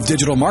power of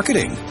digital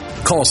marketing.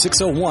 Call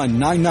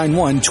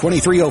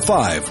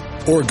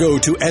 601-991-2305 or go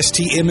to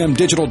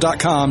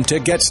stmmdigital.com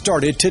to get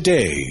started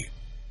today.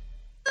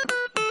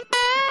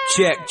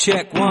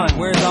 Check one.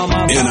 Where's all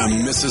my In a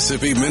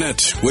Mississippi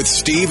Minute with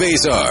Steve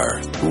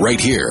Azar,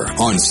 right here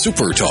on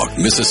SuperTalk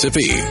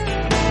Mississippi.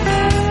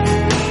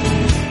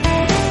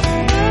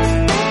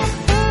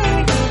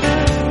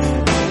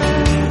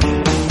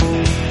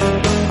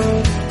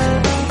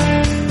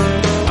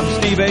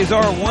 Steve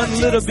Azar, one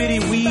little bitty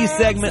wee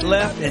segment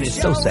left, and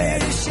it's so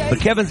sad.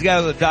 But Kevin's got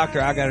to go to the doctor,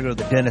 I got to go to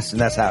the dentist,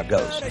 and that's how it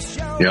goes.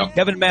 Yeah.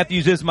 Kevin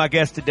Matthews is my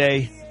guest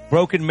today.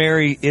 Broken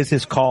Mary is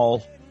his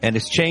call, and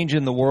it's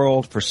changing the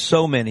world for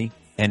so many.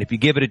 And if you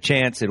give it a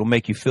chance, it'll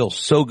make you feel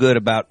so good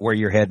about where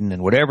you're heading.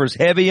 And whatever's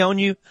heavy on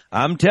you,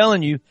 I'm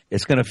telling you,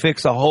 it's going to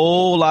fix a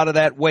whole lot of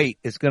that weight.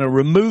 It's going to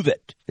remove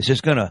it. It's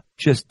just going to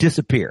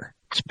disappear.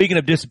 Speaking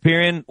of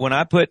disappearing, when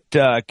I put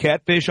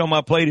catfish on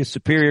my plate, it's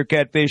Superior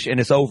Catfish, and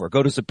it's over.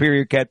 Go to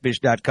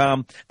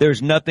superiorcatfish.com.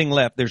 There's nothing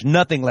left. There's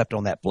nothing left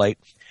on that plate.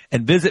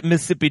 And visit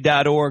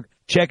Mississippi.org.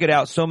 Check it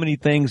out. So many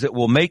things that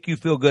will make you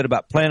feel good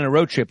about planning a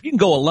road trip. You can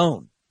go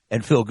alone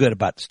and feel good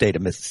about the state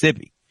of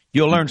Mississippi.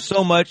 You'll learn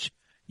so much.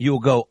 You'll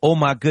go, oh,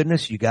 my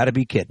goodness, you got to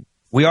be kidding.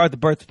 We are the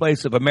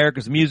birthplace of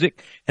America's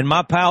music, and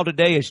my pal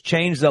today has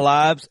changed their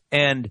lives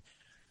and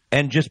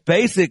just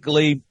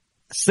basically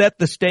set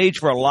the stage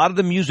for a lot of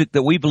the music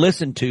that we've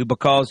listened to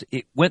because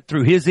it went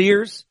through his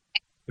ears,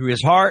 through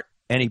his heart,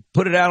 and he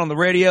put it out on the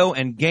radio,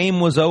 and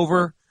game was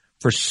over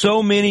for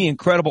so many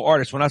incredible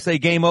artists. When I say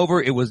game over,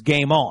 it was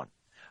game on.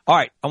 All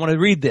right, I want to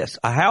read this.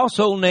 A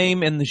household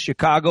name in the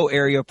Chicago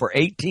area for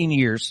 18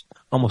 years,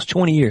 almost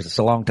 20 years. It's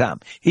a long time.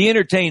 He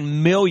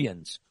entertained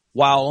millions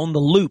while on the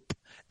Loop,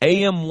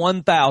 AM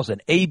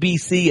 1000,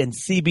 ABC, and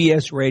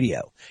CBS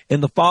radio.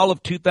 In the fall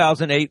of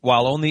 2008,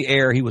 while on the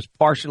air, he was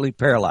partially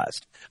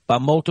paralyzed by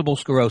multiple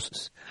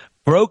sclerosis.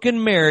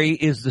 Broken Mary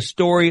is the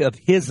story of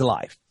his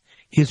life,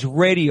 his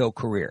radio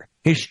career,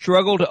 his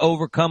struggle to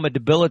overcome a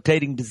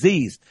debilitating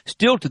disease,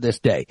 still to this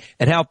day,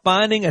 and how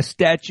finding a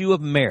statue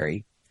of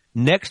Mary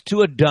next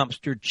to a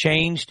dumpster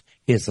changed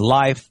his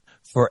life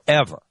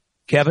forever.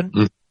 Kevin?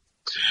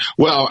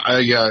 Well,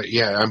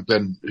 I've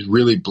been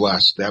really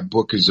blessed. That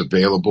book is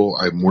available.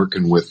 I'm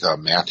working with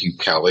Matthew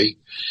Kelly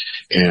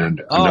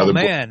and another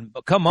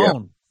book. Come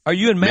on. Are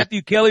you and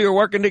Matthew Kelly are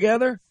working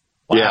together?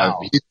 Wow.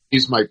 Yeah,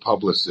 he's my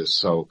publicist.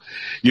 So,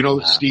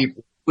 Steve,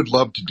 would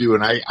love to do,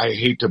 and I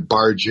hate to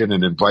barge in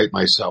and invite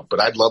myself,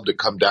 but I'd love to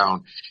come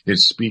down and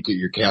speak at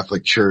your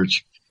Catholic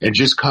church and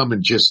just come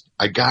and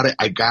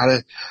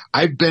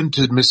I've been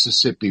to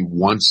Mississippi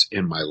once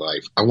in my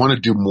life. I want to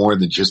do more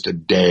than just a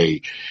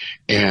day.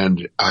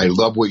 And I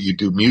love what you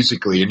do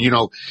musically. And,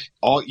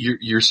 all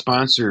your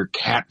sponsor,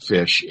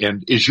 Catfish.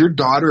 And is your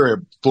daughter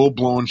a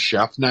full-blown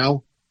chef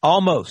now?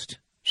 Almost.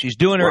 She's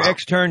doing her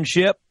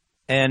externship,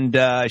 and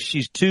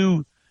she's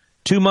two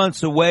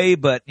months away,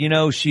 but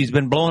she's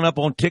been blowing up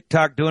on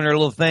TikTok doing her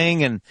little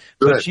thing,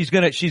 but she's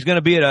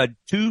gonna be at a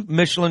 2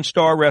 Michelin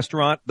star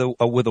restaurant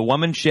with a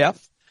woman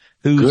chef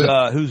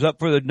who's up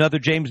for another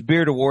James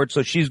Beard Award.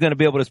 So she's gonna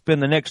be able to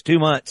spend the next 2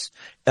 months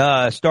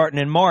starting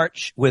in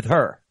March with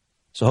her.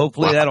 So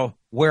hopefully that'll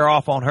wear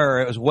off on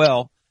her as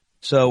well.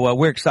 So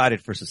we're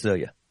excited for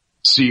Cecilia.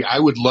 See, I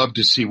would love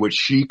to see what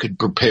she could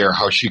prepare,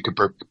 how she could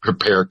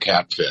prepare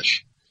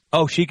catfish.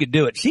 Oh, she could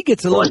do it. She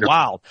gets a little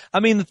wild.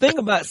 I mean, the thing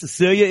about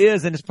Cecilia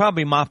is, and it's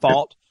probably my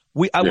fault,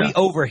 we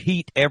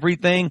overheat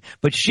everything,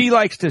 but she's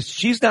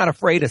not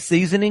afraid of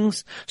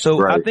seasonings.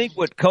 So I think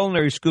what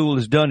culinary school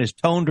has done is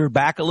toned her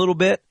back a little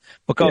bit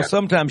because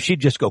sometimes she'd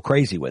just go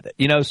crazy with it,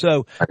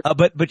 so,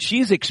 but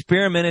she's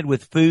experimented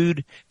with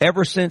food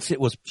ever since it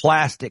was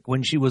plastic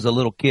when she was a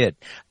little kid.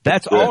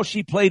 That's all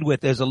she played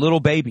with as a little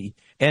baby.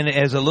 And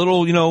as a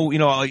little,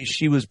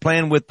 she was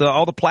playing with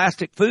all the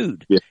plastic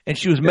food and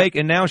she was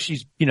making, now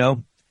she's,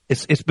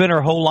 it's been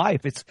her whole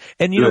life.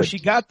 She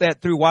got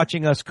that through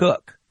watching us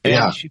cook.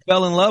 And she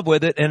fell in love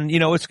with it. And,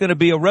 it's going to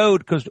be a road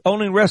because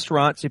owning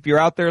restaurants, if you're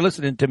out there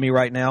listening to me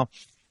right now,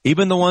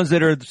 even the ones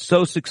that are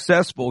so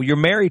successful, you're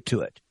married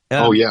to it.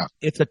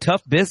 It's a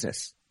tough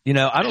business.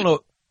 I don't know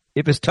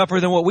if it's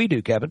tougher than what we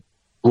do, Kevin.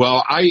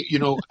 Well, I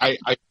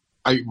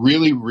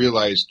really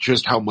realized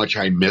just how much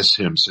I miss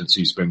him since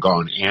he's been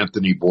gone.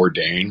 Anthony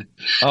Bourdain.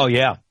 Oh,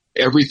 yeah.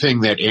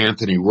 Everything that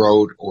Anthony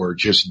wrote or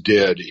just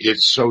did,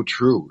 it's so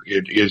true.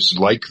 It is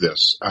like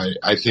this.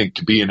 I think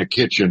to be in a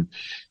kitchen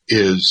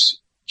is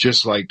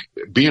just like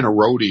being a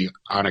roadie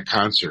on a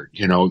concert.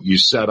 You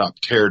set up,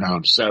 tear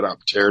down, set up,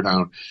 tear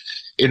down.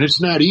 And it's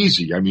not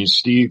easy. I mean,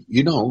 Steve,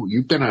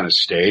 you've been on a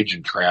stage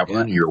and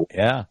traveling.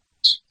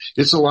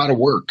 It's a lot of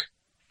work.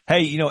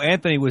 Hey,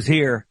 Anthony was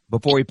here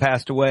before he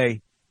passed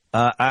away.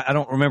 I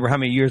don't remember how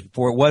many years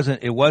before.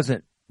 It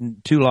wasn't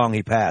too long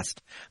he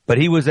passed. But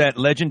he was at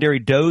legendary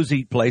Doe's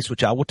Eat Place,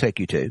 which I will take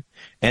you to.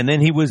 And then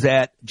he was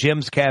at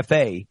Jim's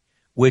Cafe,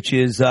 which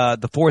is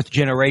the 4th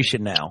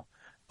generation now.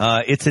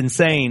 It's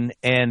insane,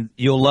 and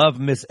you'll love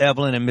Miss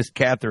Evelyn and Miss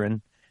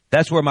Catherine.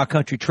 That's where my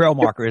country trail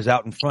marker is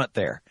out in front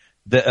there.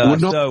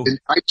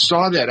 I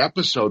saw that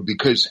episode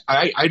because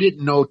I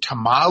didn't know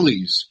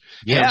tamales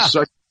have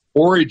such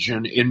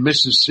origin in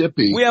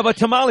Mississippi. We have a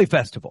tamale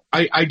festival.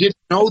 I didn't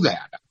know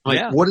that.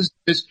 What is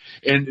this?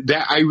 And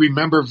that I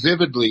remember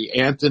vividly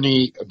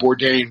Anthony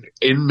Bourdain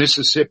in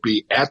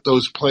Mississippi at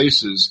those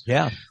places.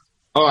 Yeah.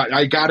 Oh,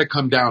 I got to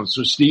come down.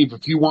 So, Steve,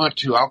 if you want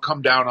to, I'll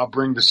come down. I'll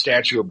bring the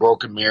statue of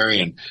Broken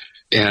Mary.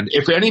 And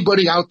if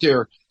anybody out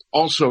there,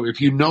 also,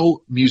 if you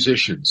know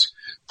musicians,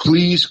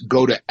 please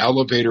go to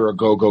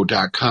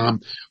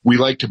elevatorogogo.com. We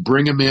like to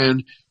bring them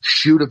in,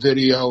 shoot a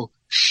video,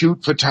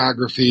 shoot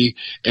photography,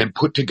 and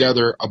put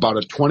together about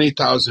a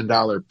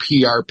 $20,000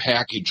 PR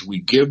package we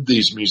give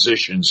these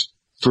musicians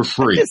for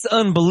free. It's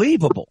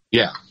unbelievable.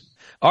 Yeah.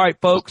 All right,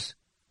 folks,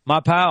 my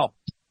pal,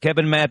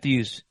 Kevin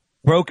Matthews,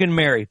 Broken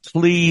Mary,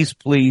 please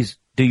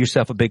do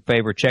yourself a big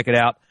favor. Check it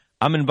out.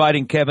 I'm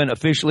inviting Kevin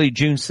officially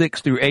June 6th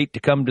through 8th to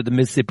come to the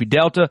Mississippi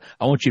Delta.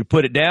 I want you to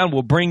put it down.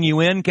 We'll bring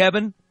you in,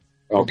 Kevin.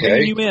 Okay. We'll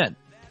bring you in.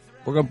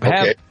 We're going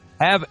to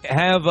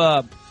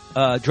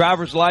have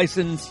driver's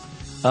license.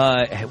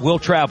 We'll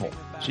travel.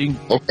 So you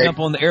can jump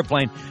on the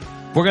airplane.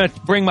 We're going to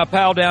bring my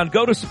pal down.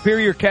 Go to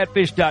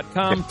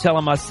superiorcatfish.com. Tell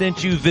him I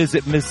sent you.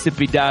 Visit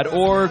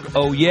Mississippi.org.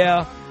 Oh,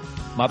 yeah.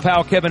 My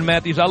pal Kevin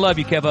Matthews. I love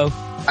you, Kevo.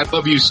 I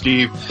love you,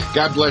 Steve.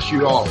 God bless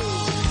you all.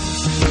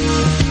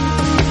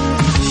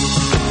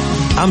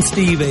 I'm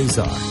Steve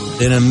Azar.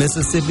 In a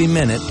Mississippi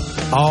Minute,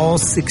 all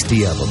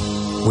 60 of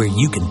them, where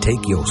you can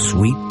take your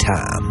sweet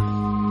time.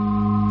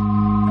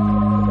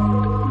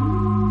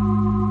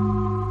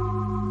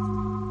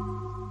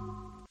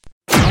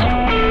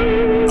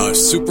 A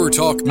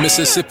SuperTalk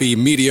Mississippi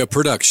Media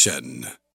production.